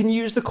 like, they can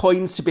use the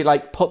coins to be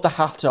like, put the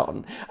hat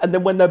on. And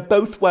then when they're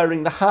both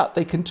wearing the hat,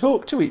 they can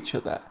talk to each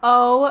other.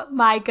 Oh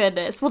my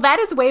goodness. Well, that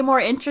is way more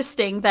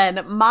interesting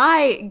than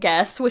my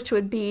guess, which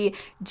would be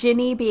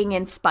Ginny being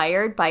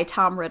inspired by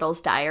Tom Riddle's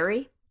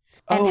diary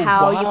and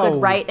how you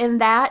could write in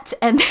that.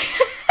 And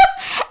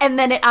and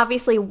then it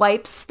obviously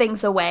wipes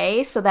things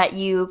away so that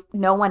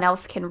no one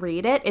else can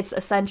read it. It's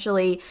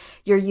essentially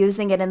you're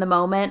using it in the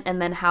moment,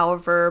 and then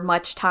however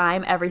much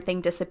time,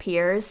 everything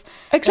disappears.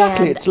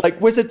 Exactly. And it's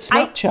like Wizard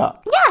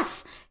Snapchat.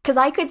 Yes, because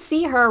I could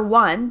see her,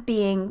 one,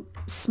 being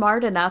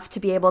smart enough to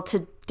be able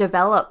to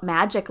develop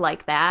magic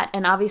like that,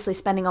 and obviously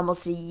spending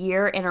almost a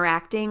year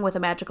interacting with a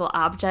magical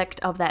object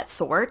of that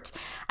sort.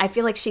 I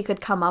feel like she could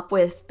come up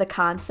with the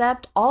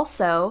concept.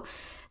 Also,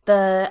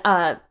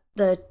 the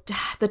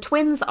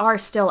twins are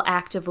still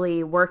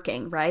actively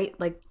working, right?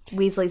 Like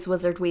Weasley's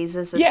Wizard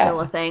Wheezes is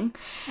still a thing.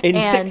 In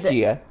sixth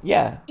year,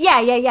 yeah.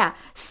 Yeah.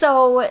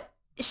 So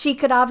she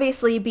could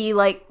obviously be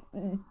like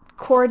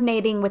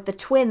coordinating with the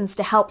twins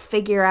to help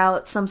figure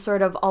out some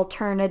sort of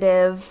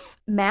alternative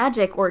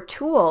magic or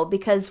tool,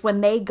 because when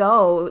they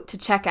go to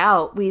check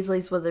out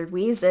Weasley's Wizard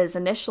Wheezes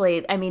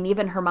initially, I mean,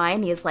 even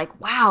Hermione is like,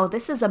 wow,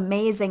 this is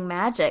amazing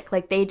magic.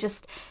 Like, they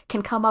just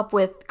can come up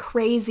with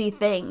crazy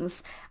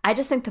things. I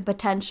just think the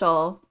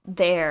potential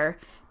there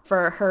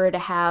for her to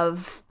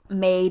have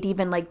made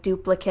even like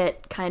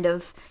duplicate kind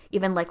of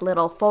even like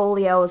little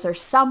folios or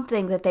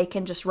something that they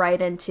can just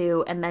write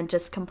into and then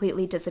just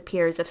completely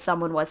disappears if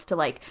someone was to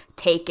like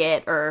take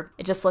it, or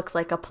it just looks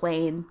like a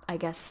plain, I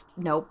guess,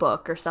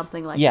 notebook or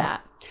something like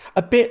that.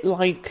 A bit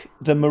like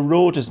the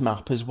Marauders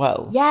map as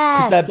well.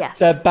 Yes, because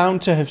they're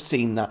bound to have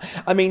seen that.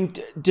 I mean,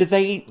 do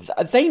they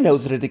know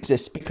that it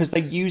exists because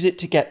they use it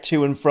to get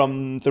to and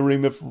from the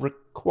Room of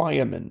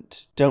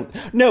Requirement?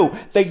 No,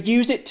 they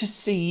use it to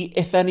see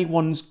if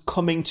anyone's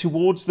coming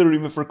towards the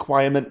Room of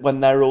Requirement when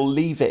they're all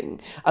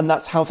leaving, and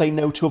that's how they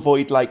know to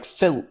avoid like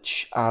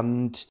Filch.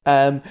 And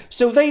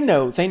so they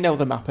know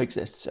the map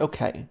exists.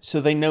 Okay,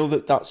 so they know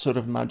that sort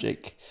of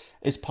magic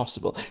is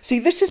possible. See,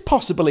 this is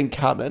possible in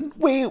canon.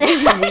 We're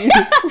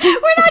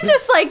not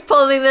just like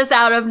pulling this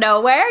out of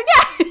nowhere.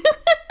 Yeah.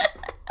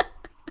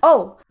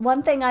 Oh,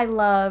 one thing I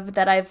love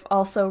that I've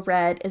also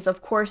read is,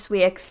 of course,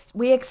 we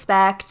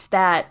expect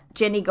that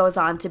Ginny goes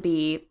on to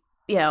be,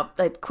 a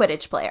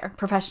Quidditch player,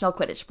 professional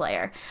Quidditch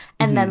player.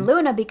 And then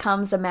Luna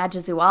becomes a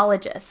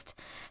magizoologist,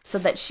 so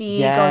that she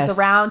goes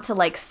around to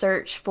like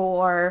search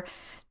for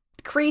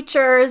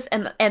creatures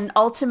and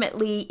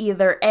ultimately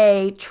either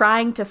A,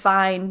 trying to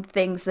find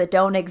things that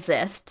don't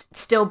exist,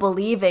 still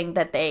believing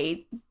that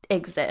they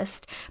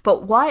exist.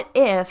 But what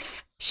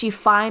if she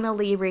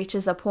finally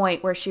reaches a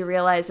point where she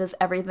realizes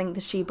everything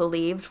that she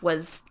believed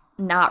was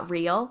not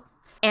real,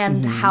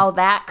 and how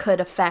that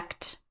could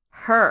affect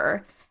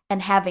her,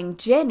 and having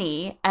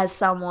Ginny as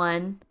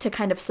someone to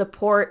kind of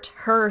support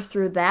her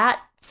through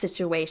that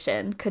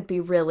situation could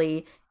be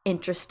really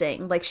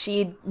interesting. Like,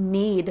 she'd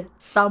need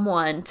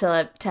someone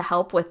to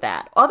help with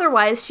that.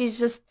 Otherwise, she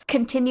just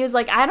continues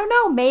like, I don't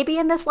know, maybe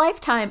in this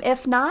lifetime.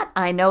 If not,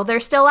 I know they're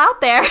still out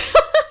there.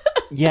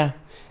 Yeah.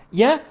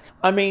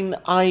 I mean,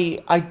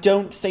 I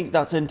don't think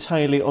that's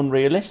entirely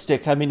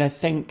unrealistic. I mean, I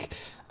think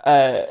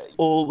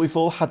we've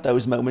all had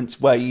those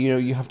moments where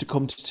you have to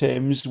come to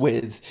terms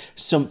with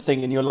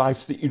something in your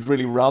life that you'd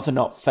really rather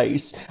not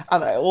face.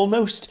 And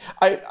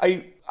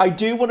I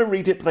do want to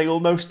read it, but I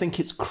almost think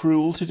it's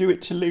cruel to do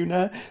it to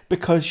Luna,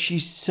 because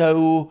she's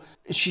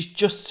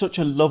just such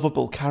a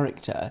lovable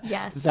character.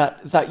 Yes.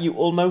 That you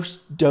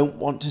almost don't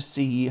want to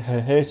see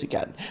her hurt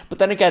again. But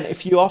then again,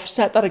 if you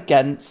offset that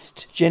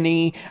against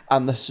Ginny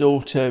and the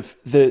sort of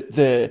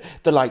the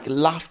like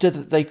laughter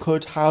that they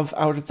could have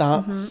out of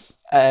that.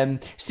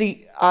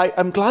 See,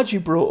 I'm glad you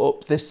brought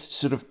up this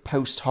sort of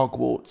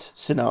post-Hogwarts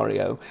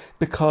scenario,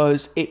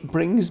 because it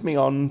brings me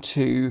on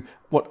to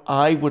what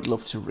I would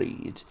love to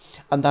read,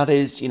 and that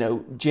is,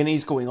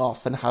 Ginny's going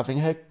off and having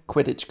her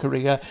Quidditch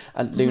career,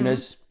 and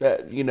Luna's,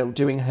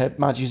 doing her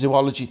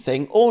magizoology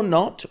thing, or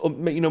not, or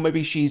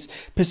maybe she's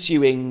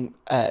pursuing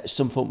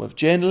some form of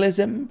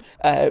journalism,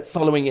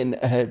 following in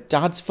her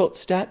dad's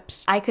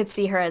footsteps. I could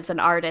see her as an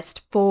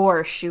artist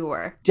for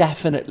sure.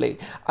 Definitely,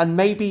 and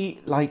maybe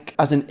like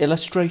as an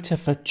illustrator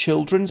for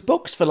children's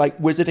books, for like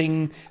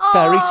wizarding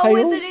fairy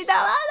tales. Wizarding,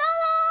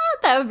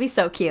 that would be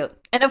so cute.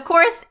 And of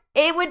course,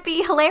 it would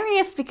be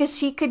hilarious because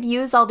she could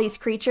use all these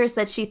creatures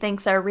that she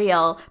thinks are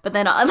real, but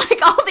then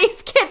like all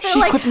these kids are She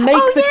like, could make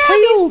oh, the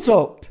yeah, tails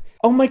up.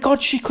 Oh my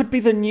god, she could be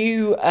the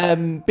new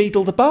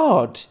Beedle the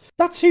Bard.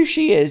 That's who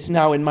she is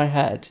now in my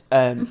head.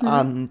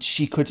 And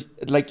she could,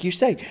 like you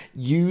say,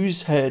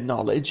 use her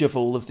knowledge of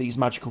all of these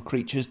magical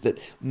creatures that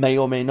may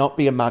or may not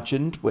be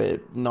imagined,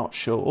 we're not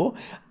sure,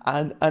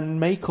 and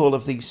make all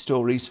of these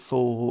stories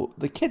for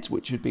the kids,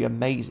 which would be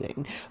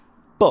amazing.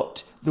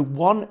 But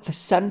the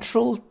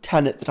central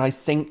tenet that I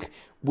think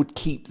would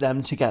keep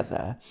them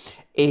together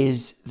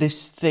is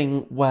this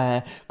thing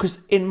where,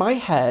 because in my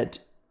head,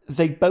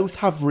 they both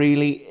have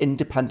really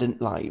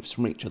independent lives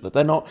from each other.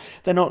 They're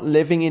not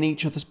living in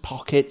each other's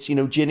pockets. You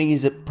know, Ginny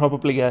is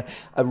probably a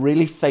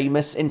really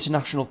famous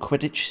international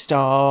Quidditch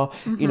star,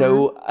 you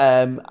know,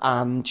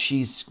 and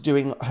she's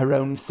doing her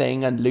own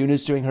thing and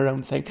Luna's doing her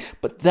own thing.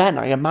 But then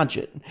I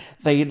imagine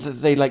they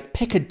like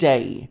pick a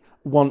day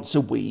once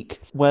a week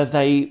where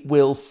they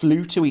will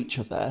flew to each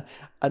other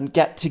and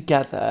get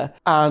together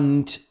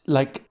and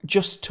like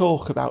just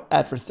talk about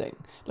everything.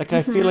 Like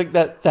I feel like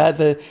that they're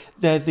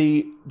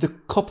the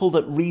couple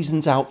that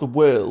reasons out the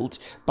world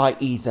by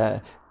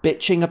either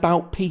bitching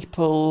about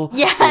people,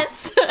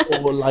 yes,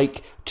 or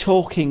like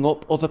talking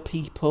up other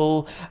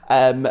people,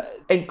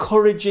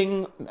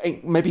 encouraging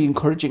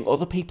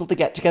other people to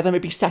get together,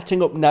 maybe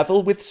setting up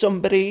Neville with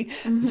somebody.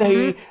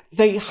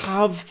 They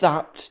have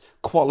that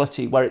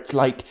quality where it's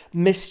like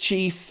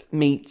mischief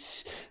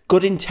meets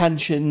good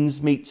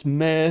intentions meets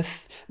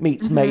mirth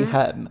meets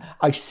mayhem.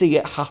 I see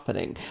it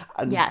happening,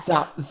 and Yes.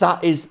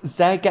 that is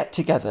their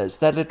get-togethers,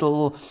 their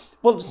little.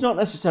 Well, it's not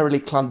necessarily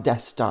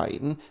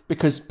clandestine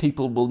because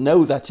people will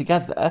know they're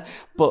together,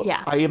 but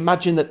Yeah. I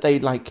imagine that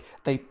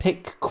they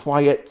pick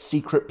quiet,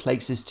 secret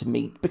places to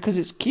meet because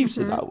it's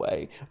cuter that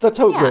way. That's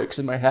how it Yeah. works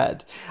in my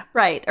head.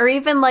 Right. Or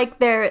even like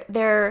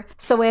they're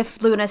so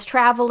if Luna's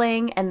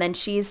traveling and then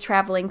she's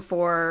traveling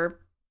for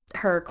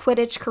her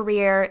Quidditch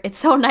career, it's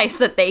so nice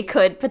that they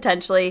could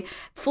potentially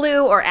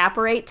flew or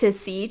apparate to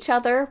see each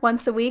other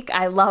once a week.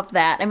 I love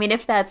that. I mean,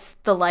 if that's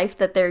the life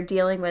that they're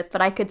dealing with,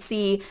 but I could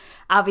see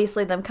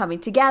obviously them coming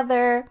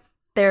together.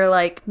 They're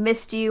like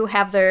missed you,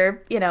 have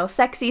their,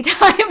 sexy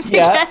time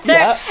together.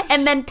 Yeah.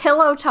 And then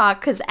pillow talk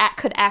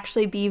could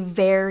actually be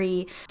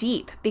very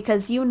deep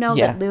because Yeah.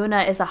 that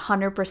Luna is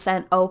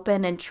 100%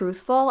 open and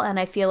truthful, and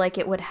I feel like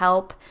it would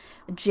help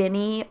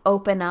Ginny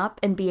open up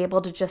and be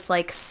able to just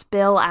like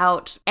spill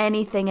out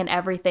anything and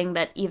everything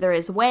that either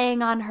is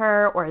weighing on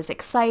her or is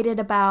excited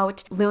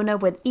about. Luna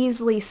would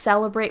easily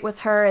celebrate with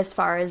her as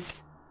far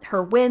as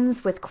her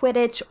wins with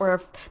Quidditch, or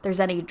if there's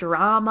any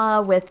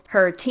drama with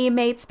her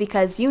teammates,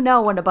 because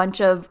when a bunch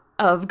of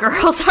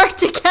girls are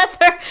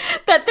together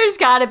that there's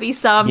got to be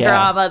some Yeah.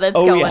 drama that's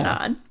Oh, going yeah.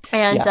 on.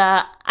 And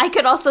I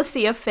could also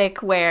see a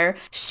fic where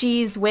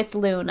she's with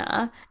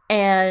Luna,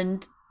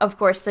 and of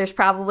course there's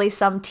probably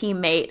some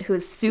teammate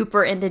who's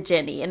super into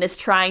Ginny and is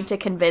trying to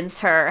convince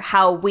her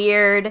how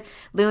weird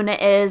Luna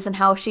is and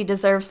how she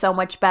deserves so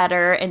much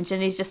better, and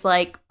Ginny's just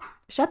like,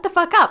 shut the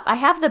fuck up. I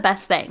have the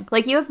best thing.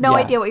 Like, you have no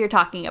Yeah. idea what you're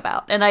talking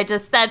about. And I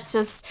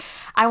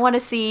want to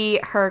see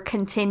her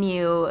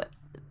continue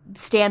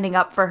standing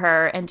up for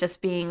her and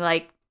just being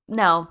like,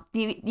 no,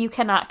 you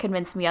cannot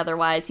convince me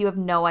otherwise. You have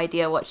no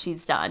idea what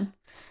she's done.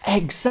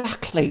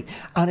 Exactly.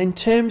 And in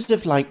terms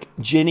of like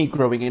Ginny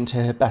growing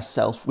into her best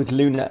self with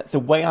Luna, the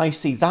way I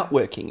see that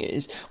working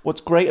is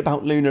what's great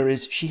about Luna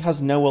is she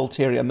has no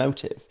ulterior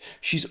motive.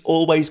 She's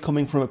always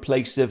coming from a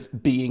place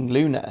of being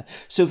Luna.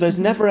 So there's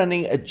never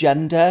any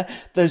agenda.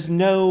 There's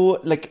no,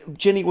 like,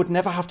 Ginny would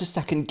never have to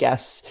second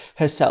guess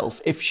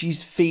herself. If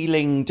she's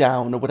feeling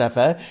down or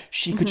whatever,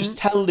 she could just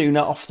tell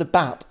Luna off the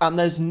bat. And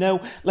there's no,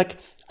 like,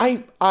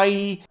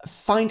 I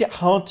find it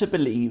hard to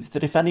believe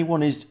that if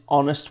anyone is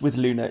honest with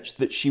Luna,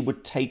 that she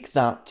would take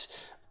that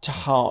to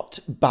heart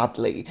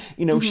badly.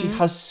 She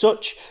has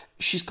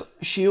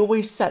she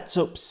always sets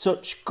up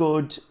such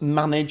good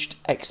managed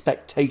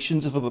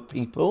expectations of other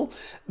people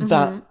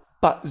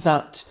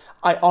that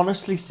I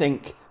honestly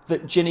think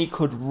that Ginny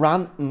could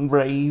rant and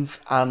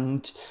rave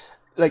and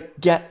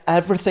like get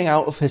everything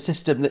out of her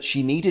system that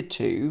she needed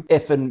to,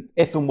 if and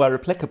where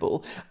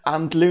applicable,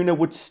 and Luna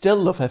would still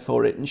love her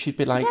for it, and she'd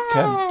be like,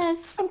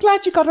 Yes. I'm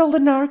glad you got all the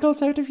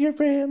nargles out of your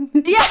brain.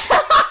 Yeah.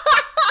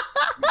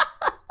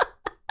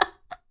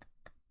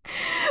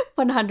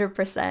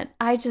 100%.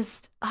 I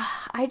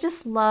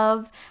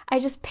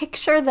just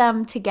picture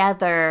them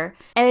together,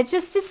 and it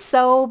just is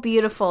so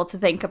beautiful to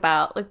think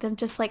about, like them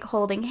just like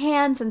holding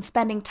hands and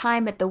spending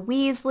time at the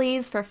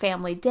Weasleys for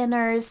family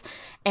dinners,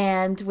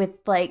 and with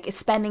like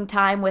spending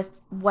time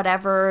with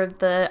whatever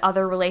the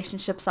other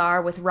relationships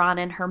are with Ron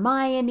and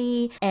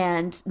Hermione,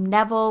 and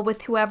Neville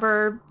with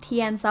whoever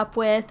he ends up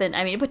with. And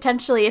I mean,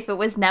 potentially if it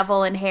was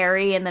Neville and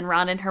Harry and then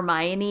Ron and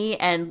Hermione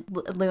and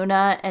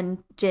Luna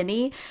and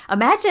Ginny,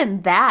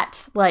 imagine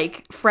that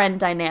like friend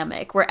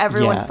dynamic where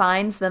everyone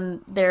finds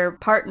their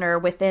partner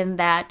within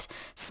that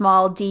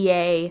small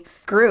DA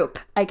group,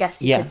 I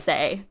guess you could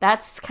say.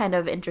 That's kind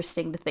of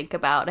interesting to think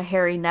about, a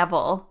Harry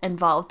Neville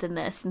involved in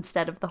this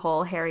instead of the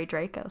whole Harry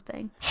Draco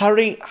thing.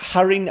 Harry,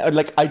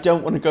 like, I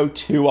don't want to go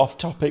too off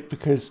topic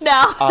because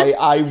no.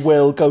 I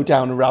will go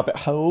down a rabbit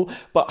hole,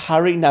 but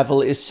Harry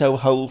Neville is so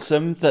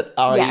wholesome that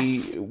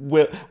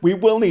we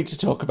will need to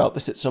talk about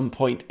this at some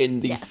point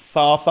in the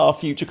far, far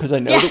future, because I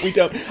know that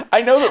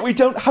we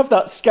don't have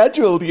that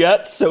scheduled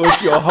yet. So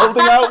if you're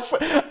holding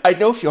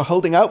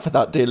out for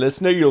that, dear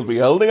listener, you'll be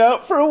holding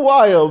out for a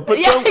while, but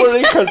don't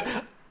worry, because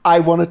I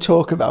want to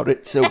talk about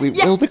it, so we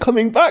will be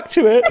coming back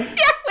to it.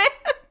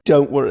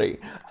 Don't worry.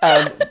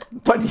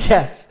 But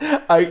yes,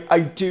 I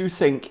do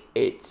think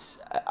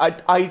it's...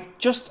 I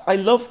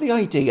love the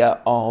idea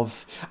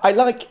of... I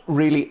like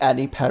really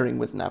any pairing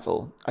with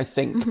Neville, I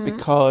think,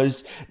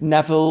 because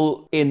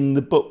Neville in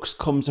the books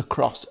comes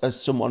across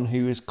as someone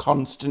who is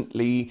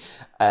constantly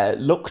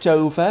looked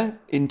over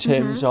in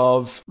terms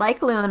of...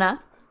 Like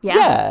Luna.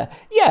 Yeah.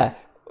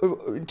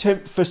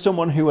 For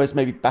someone who has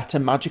maybe better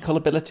magical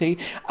ability.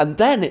 And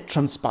then it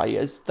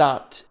transpires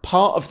that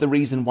part of the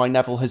reason why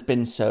Neville has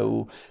been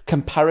so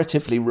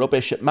comparatively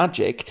rubbish at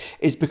magic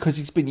is because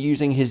he's been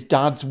using his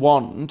dad's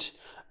wand.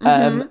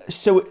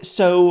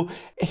 So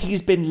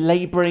he's been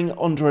labouring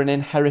under an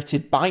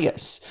inherited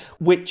bias,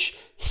 which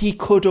he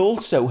could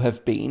also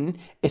have been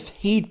if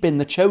he'd been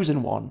the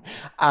chosen one.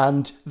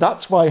 And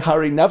that's why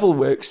Harry Neville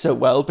works so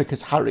well,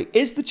 because Harry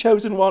is the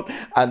chosen one.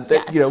 And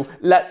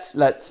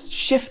let's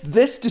shift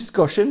this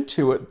discussion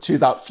to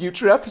that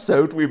future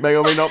episode we may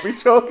or may not be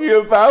talking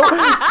about.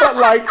 But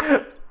like,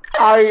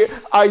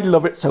 I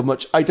love it so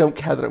much. I don't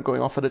care that I'm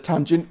going off on a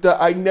tangent.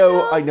 That I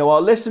know our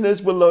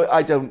listeners will.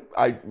 Whatever.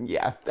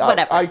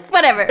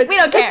 We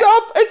don't care.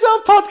 It's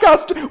our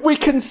podcast. We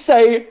can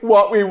say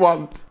what we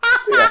want.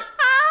 Yeah.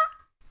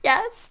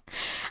 Yes.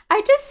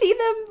 I just see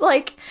them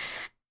like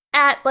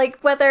at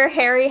like whether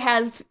Harry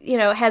has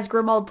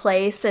Grimmauld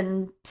Place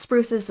and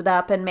spruces it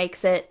up and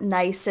makes it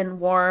nice and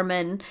warm,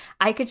 and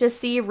I could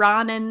just see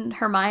Ron and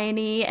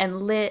Hermione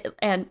and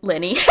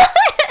Linny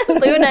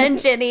Luna and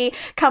Ginny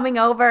coming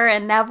over,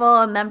 and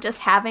Neville and them just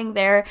having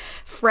their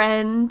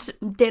friend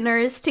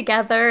dinners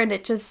together, and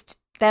it just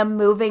them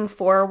moving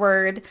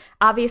forward,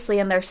 obviously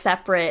in their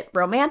separate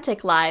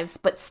romantic lives,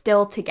 but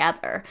still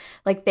together.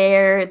 Like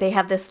they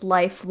have this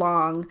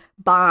lifelong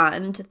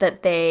bond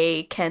that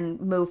they can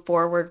move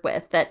forward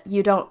with, that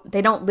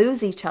they don't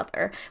lose each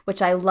other, which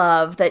I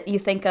love. That you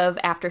think of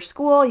after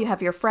school, you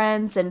have your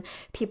friends and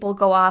people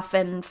go off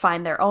and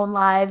find their own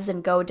lives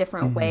and go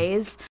different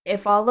ways.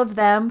 If all of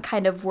them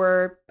kind of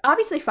were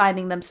obviously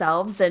finding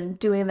themselves and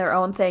doing their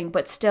own thing,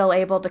 but still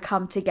able to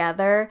come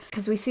together,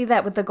 because we see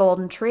that with the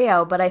Golden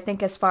Trio, but I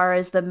think as far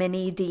as the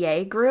mini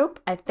DA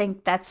group, I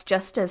think that's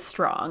just as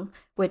strong,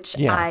 which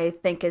I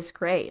think is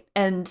great.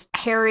 And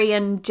Harry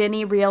and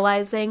Ginny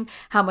realizing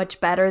how much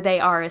better they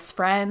are as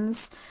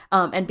friends,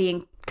 and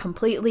being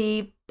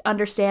completely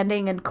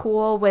understanding and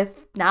cool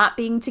with not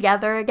being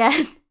together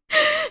again.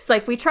 It's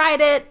like, we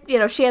tried it,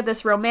 she had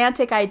this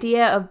romantic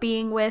idea of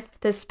being with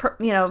this,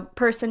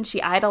 person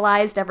she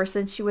idolized ever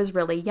since she was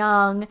really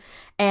young,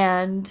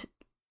 and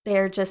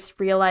they're just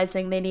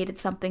realizing they needed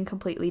something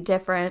completely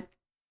different.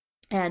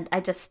 And I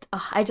just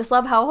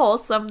love how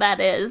wholesome that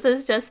is.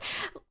 It's just,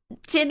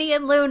 Ginny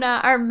and Luna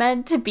are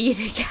meant to be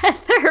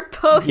together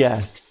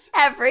post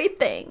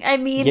everything. I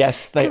mean,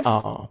 yes, they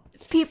are.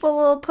 People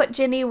will put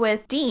Ginny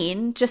with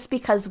Dean just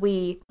because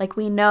we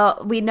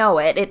know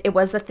it. It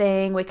was a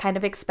thing. We kind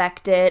of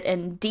expect it.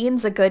 And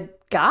Dean's a good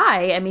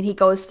guy. I mean, he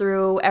goes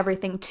through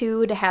everything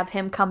too. To have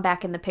him come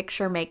back in the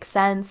picture makes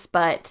sense.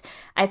 But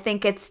I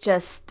think it's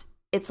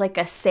like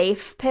a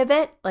safe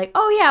pivot. Like,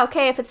 oh yeah,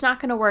 okay, if it's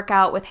not going to work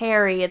out with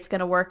Harry, it's going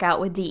to work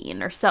out with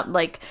Dean, or something,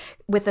 like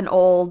with an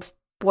old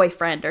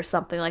boyfriend or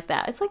something like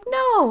that. It's like,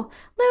 no,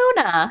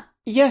 Luna.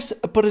 Yes,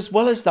 but as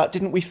well as that,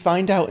 didn't we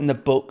find out in the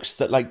books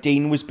that like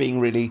Dean was being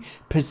really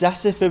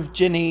possessive of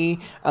Ginny,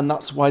 and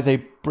that's why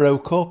they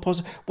broke up?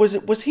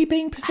 Was he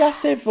being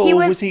possessive, or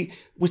was he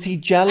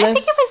jealous? I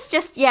think it was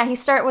just he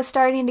was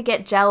starting to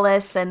get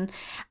jealous, and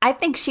I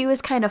think she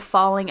was kind of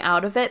falling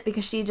out of it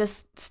because she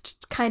just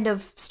kind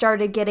of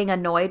started getting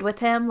annoyed with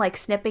him, like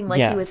snipping,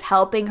 like he was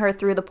helping her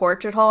through the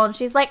portrait hole, and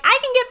she's like, I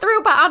can get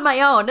through but on my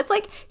own. It's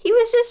like he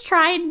was just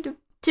trying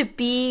to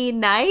be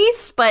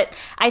nice, but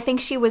I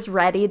think she was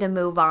ready to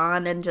move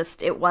on, and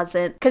just it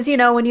wasn't, because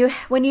when you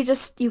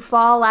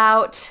fall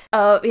out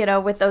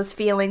with those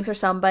feelings or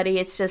somebody,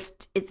 it's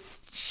just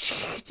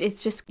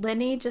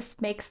Linny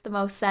just makes the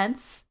most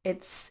sense.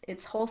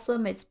 It's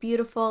wholesome, it's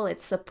beautiful,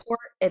 it's support,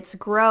 it's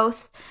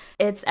growth,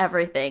 it's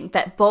everything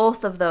that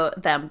both of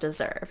them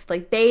deserve.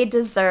 Like, they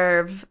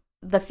deserve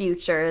the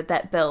future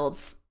that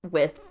builds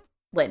with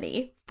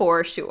Linny,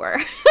 for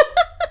sure.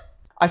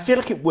 I feel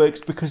like it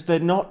works because they're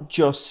not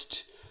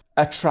just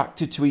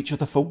attracted to each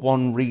other for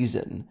one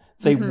reason.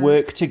 They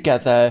work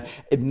together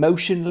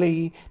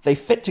emotionally. They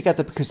fit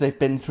together because they've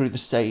been through the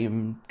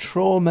same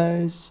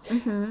traumas.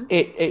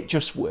 It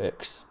just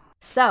works.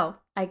 So,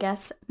 I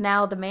guess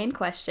now the main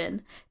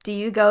question. Do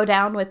you go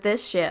down with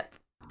this ship?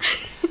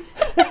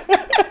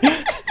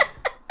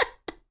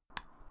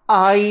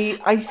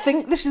 I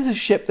think this is a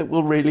ship that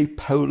will really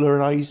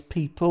polarize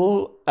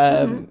people.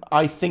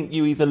 I think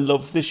you either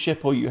love this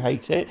ship or you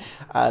hate it.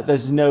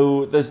 There's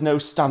no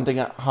standing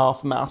at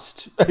half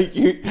mast.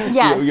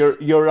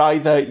 You're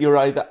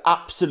either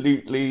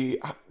absolutely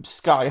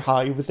sky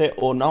high with it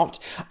or not.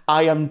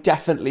 I am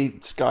definitely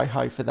sky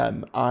high for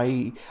them.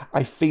 I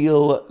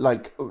feel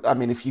like, I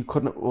mean, if you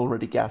couldn't have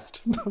already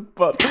guessed,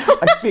 but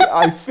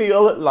I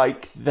feel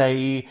like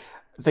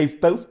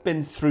they've both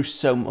been through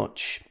so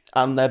much.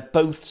 And they're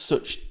both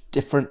such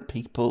different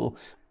people,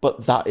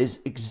 but that is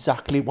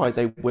exactly why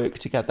they work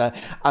together.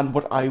 And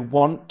what I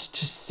want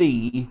to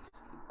see,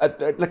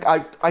 like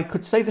I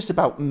could say this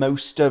about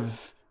most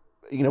of,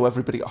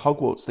 everybody at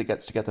Hogwarts that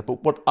gets together,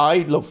 but what I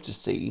love to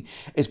see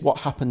is what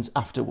happens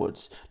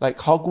afterwards. Like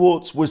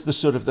Hogwarts was the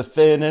sort of the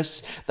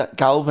furnace that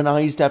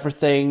galvanized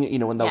everything,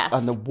 and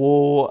the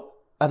war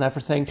and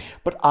everything.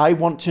 But I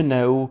want to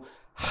know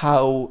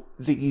how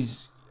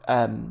these,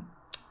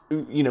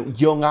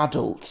 young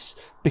adults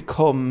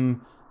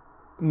become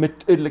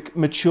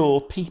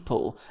mature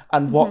people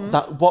and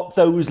what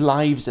those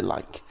lives are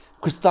like,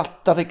 because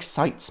that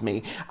excites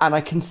me, and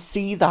I can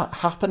see that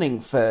happening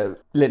for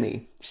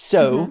Linny.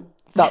 So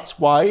that's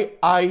why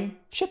I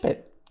ship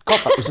it. God,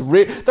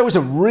 that was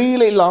a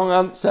really long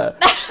answer.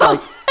 Just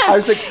like,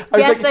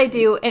 I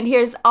do, and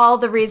here's all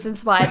the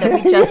reasons why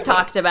that we just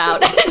talked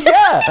about.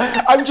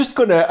 Yeah, I'm just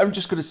gonna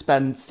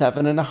spend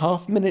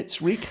 7.5 minutes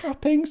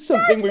recapping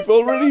something we've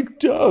already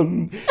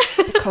done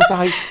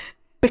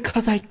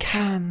because I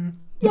can.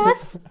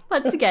 Yes,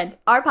 once again,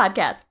 our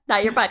podcast,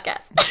 not your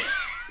podcast.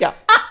 Yeah.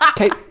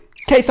 Okay,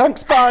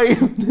 thanks. Bye.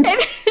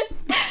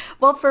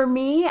 Well, for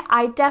me,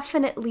 I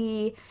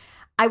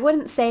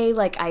wouldn't say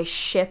like I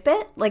ship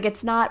it. Like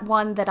it's not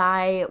one that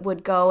I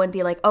would go and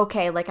be like,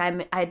 okay, like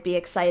I'd be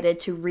excited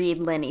to read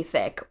Linny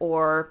fic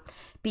or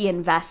be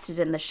invested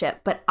in the ship,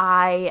 but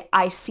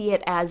I see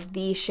it as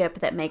the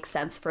ship that makes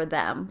sense for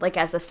them, like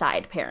as a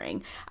side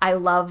pairing. I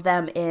love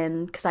them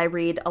because I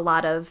read a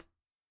lot of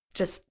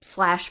just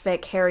slash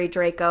fic, Harry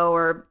Draco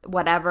or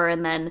whatever,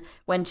 and then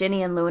when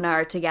Ginny and Luna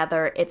are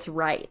together, it's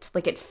right.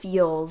 Like it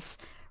feels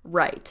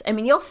right. I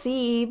mean, you'll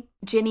see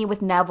Ginny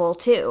with Neville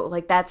too.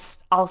 Like that's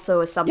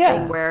also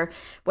something where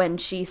when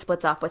she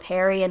splits off with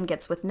Harry and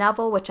gets with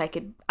Neville, which I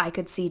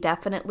could see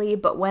definitely,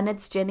 but when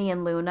it's Ginny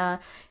and Luna,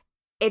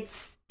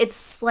 it's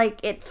like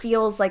it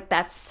feels like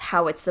that's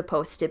how it's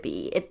supposed to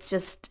be. It's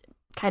just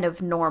kind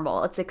of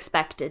normal. It's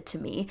expected to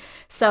me.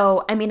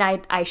 So, I mean,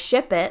 I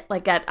ship it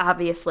like that,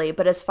 obviously,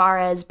 but as far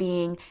as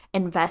being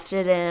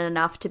invested in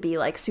enough to be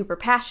like super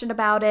passionate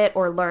about it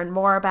or learn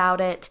more about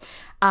it,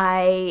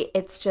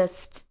 it's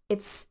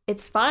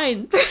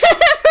fine for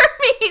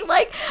me.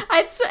 Like,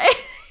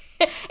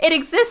 it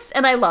exists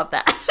and I love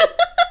that.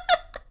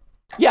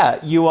 Yeah,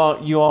 you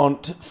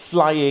aren't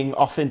flying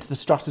off into the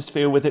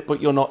stratosphere with it,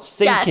 but you're not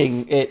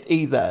sinking it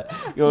either.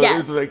 You're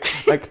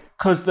like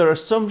because there are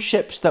some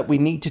ships that we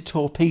need to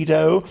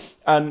torpedo,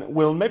 and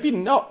we'll maybe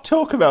not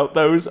talk about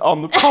those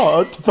on the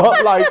pod,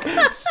 but like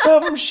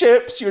some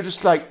ships, you're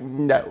just like,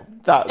 no,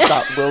 that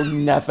will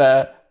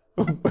never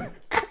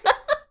work.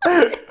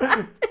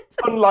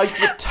 Unlike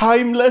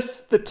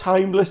the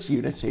timeless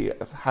unity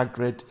of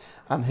Hagrid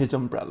and his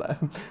umbrella.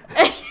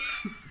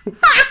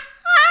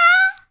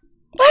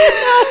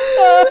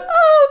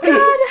 Oh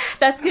god,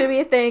 that's gonna be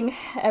a thing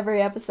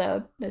every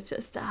episode. It's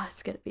just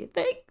it's gonna be a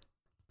thing.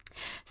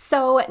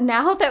 So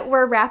now that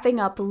we're wrapping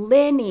up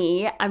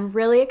Linny, I'm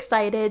really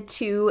excited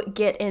to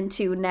get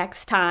into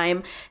next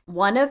time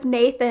one of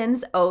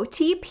Nathan's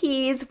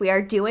OTPs. We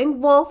are doing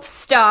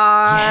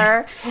Wolfstar.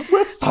 Yes,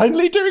 we're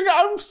finally doing it.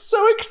 I'm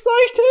so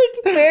excited.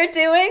 We're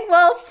doing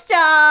Wolfstar.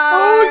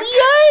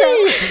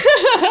 Oh,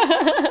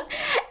 yay!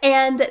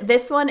 And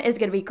this one is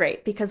going to be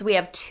great because we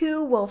have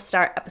 2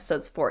 Wolfstar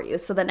episodes for you.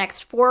 So the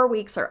next 4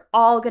 weeks are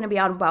all going to be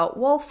on about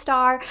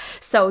Wolfstar.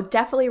 So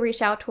definitely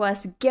reach out to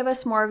us. Give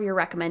us more of your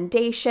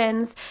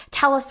recommendations.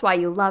 Tell us why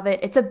you love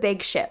it. It's a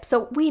big ship.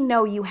 So we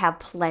know you have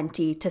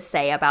plenty to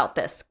say about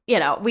this. You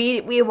know,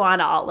 we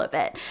want all of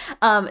it.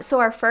 So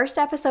our first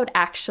episode,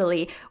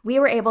 actually, we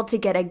were able to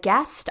get a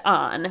guest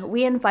on.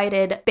 We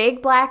invited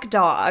Big Black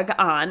Dog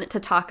on to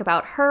talk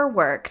about her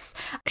works.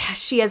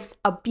 She has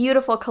a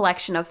beautiful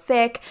collection of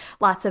fic,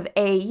 lots of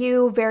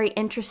AU, very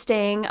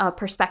interesting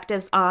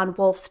perspectives on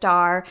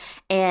Wolfstar,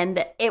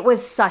 and it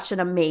was such an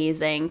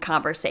amazing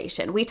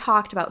conversation. We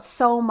talked about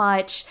so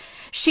much.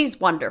 She's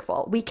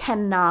wonderful. We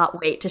cannot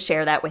wait to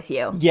share that with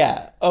you.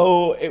 Yeah.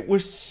 Oh, it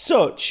was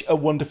such a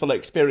wonderful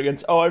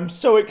experience. Oh, I'm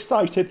so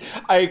excited.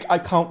 I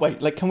can't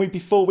wait. Like, can we be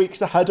 4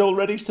 weeks ahead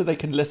already so they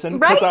can listen?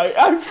 Right?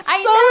 I'm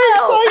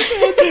so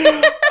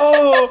excited.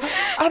 Oh,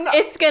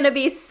 It's going to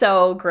be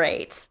so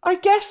great. I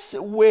guess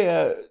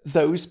we're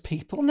those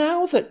people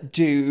now that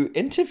do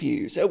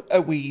interviews.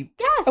 Are we?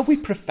 Yes. Are we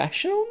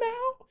professional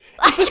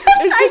now? Is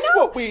this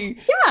what we?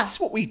 Yeah. Is this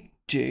what we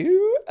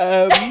do?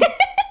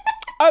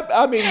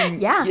 I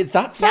mean, yeah,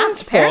 that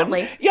sounds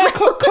apparently. fun. Yeah,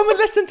 come and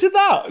listen to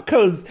that,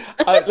 because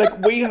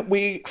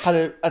we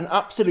had an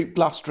absolute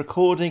blast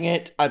recording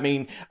it. I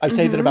mean, I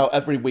say that about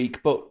every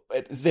week, but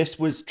this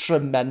was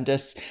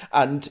tremendous.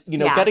 And,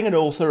 getting an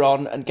author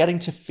on and getting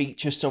to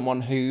feature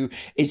someone who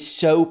is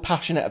so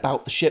passionate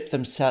about the ship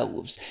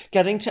themselves,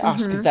 getting to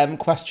ask them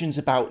questions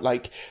about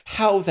like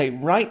how they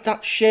write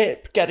that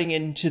ship, getting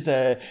into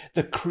the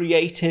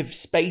creative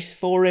space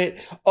for it.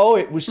 Oh,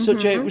 it was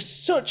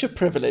such a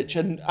privilege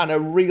and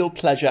a real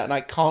pleasure, and I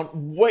can't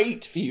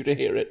wait for you to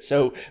hear it.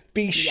 So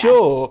be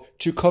sure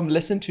to come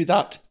listen to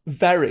that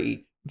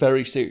very,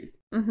 very soon.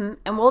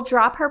 And we'll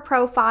drop her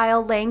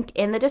profile link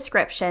in the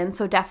description,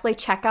 so definitely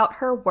check out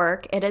her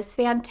work. It is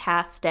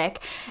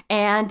fantastic.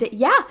 And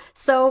yeah,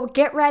 so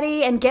get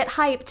ready and get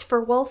hyped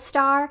for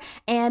Wolfstar,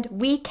 and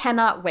we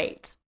cannot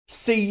wait.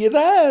 See you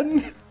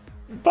then.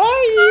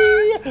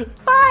 Bye.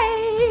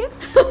 Bye.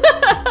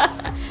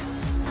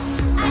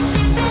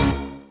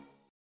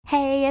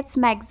 Hey, it's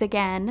Megs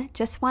again.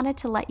 Just wanted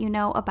to let you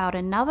know about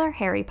another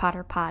Harry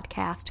Potter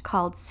podcast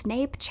called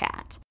Snape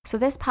Chat. So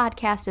this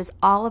podcast is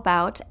all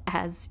about,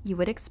 as you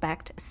would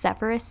expect,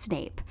 Severus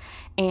Snape,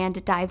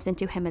 and dives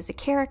into him as a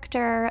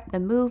character, the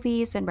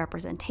movies and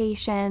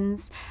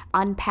representations,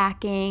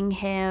 unpacking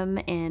him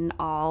in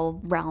all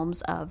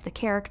realms of the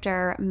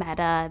character,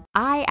 meta.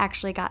 I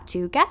actually got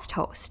to guest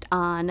host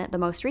on the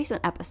most recent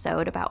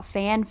episode about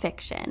fan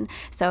fiction.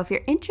 So if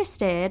you're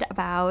interested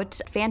about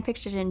fan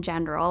fiction in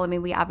general, I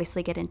mean, we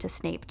obviously get into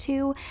Snape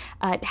too,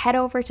 head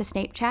over to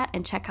Snape Chat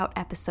and check out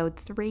episode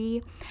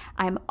 3.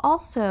 I'm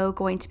also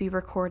going to be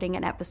recording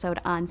an episode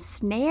on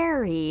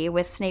Snary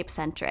with Snape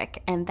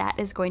Centric, and that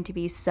is going to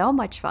be so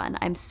much fun.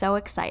 I'm so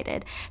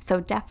excited. So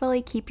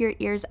definitely keep your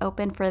ears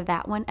open for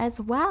that one as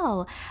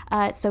well.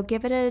 So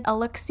give it a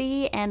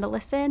look-see and a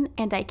listen,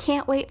 and I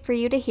can't wait for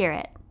you to hear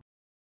it.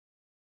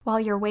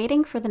 While you're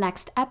waiting for the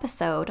next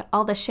episode,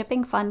 all the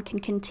shipping fun can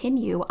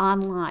continue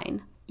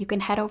online. You can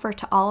head over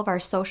to all of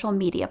our social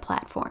media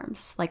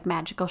platforms, like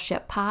Magical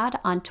Ship Pod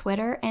on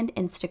Twitter and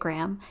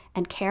Instagram,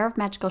 and Care of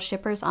Magical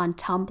Shippers on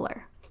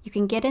Tumblr. You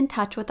can get in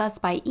touch with us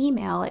by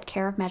email at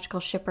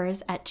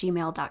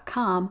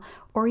careofmagicalshippers@gmail.com,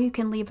 or you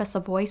can leave us a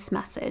voice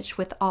message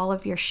with all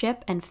of your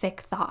ship and fic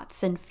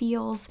thoughts and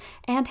feels,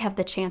 and have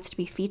the chance to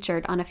be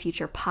featured on a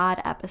future pod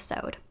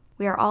episode.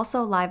 We are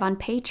also live on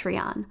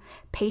Patreon.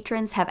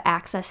 Patrons have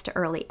access to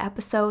early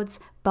episodes,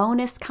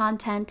 bonus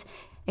content,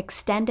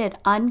 extended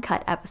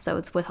uncut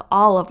episodes with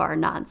all of our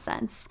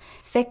nonsense,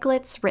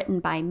 ficlets written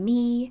by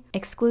me,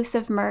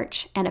 exclusive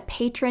merch, and a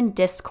patron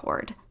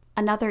Discord.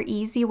 Another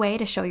easy way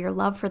to show your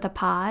love for the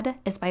pod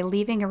is by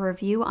leaving a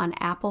review on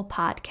Apple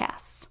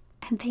Podcasts.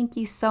 And thank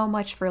you so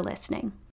much for listening.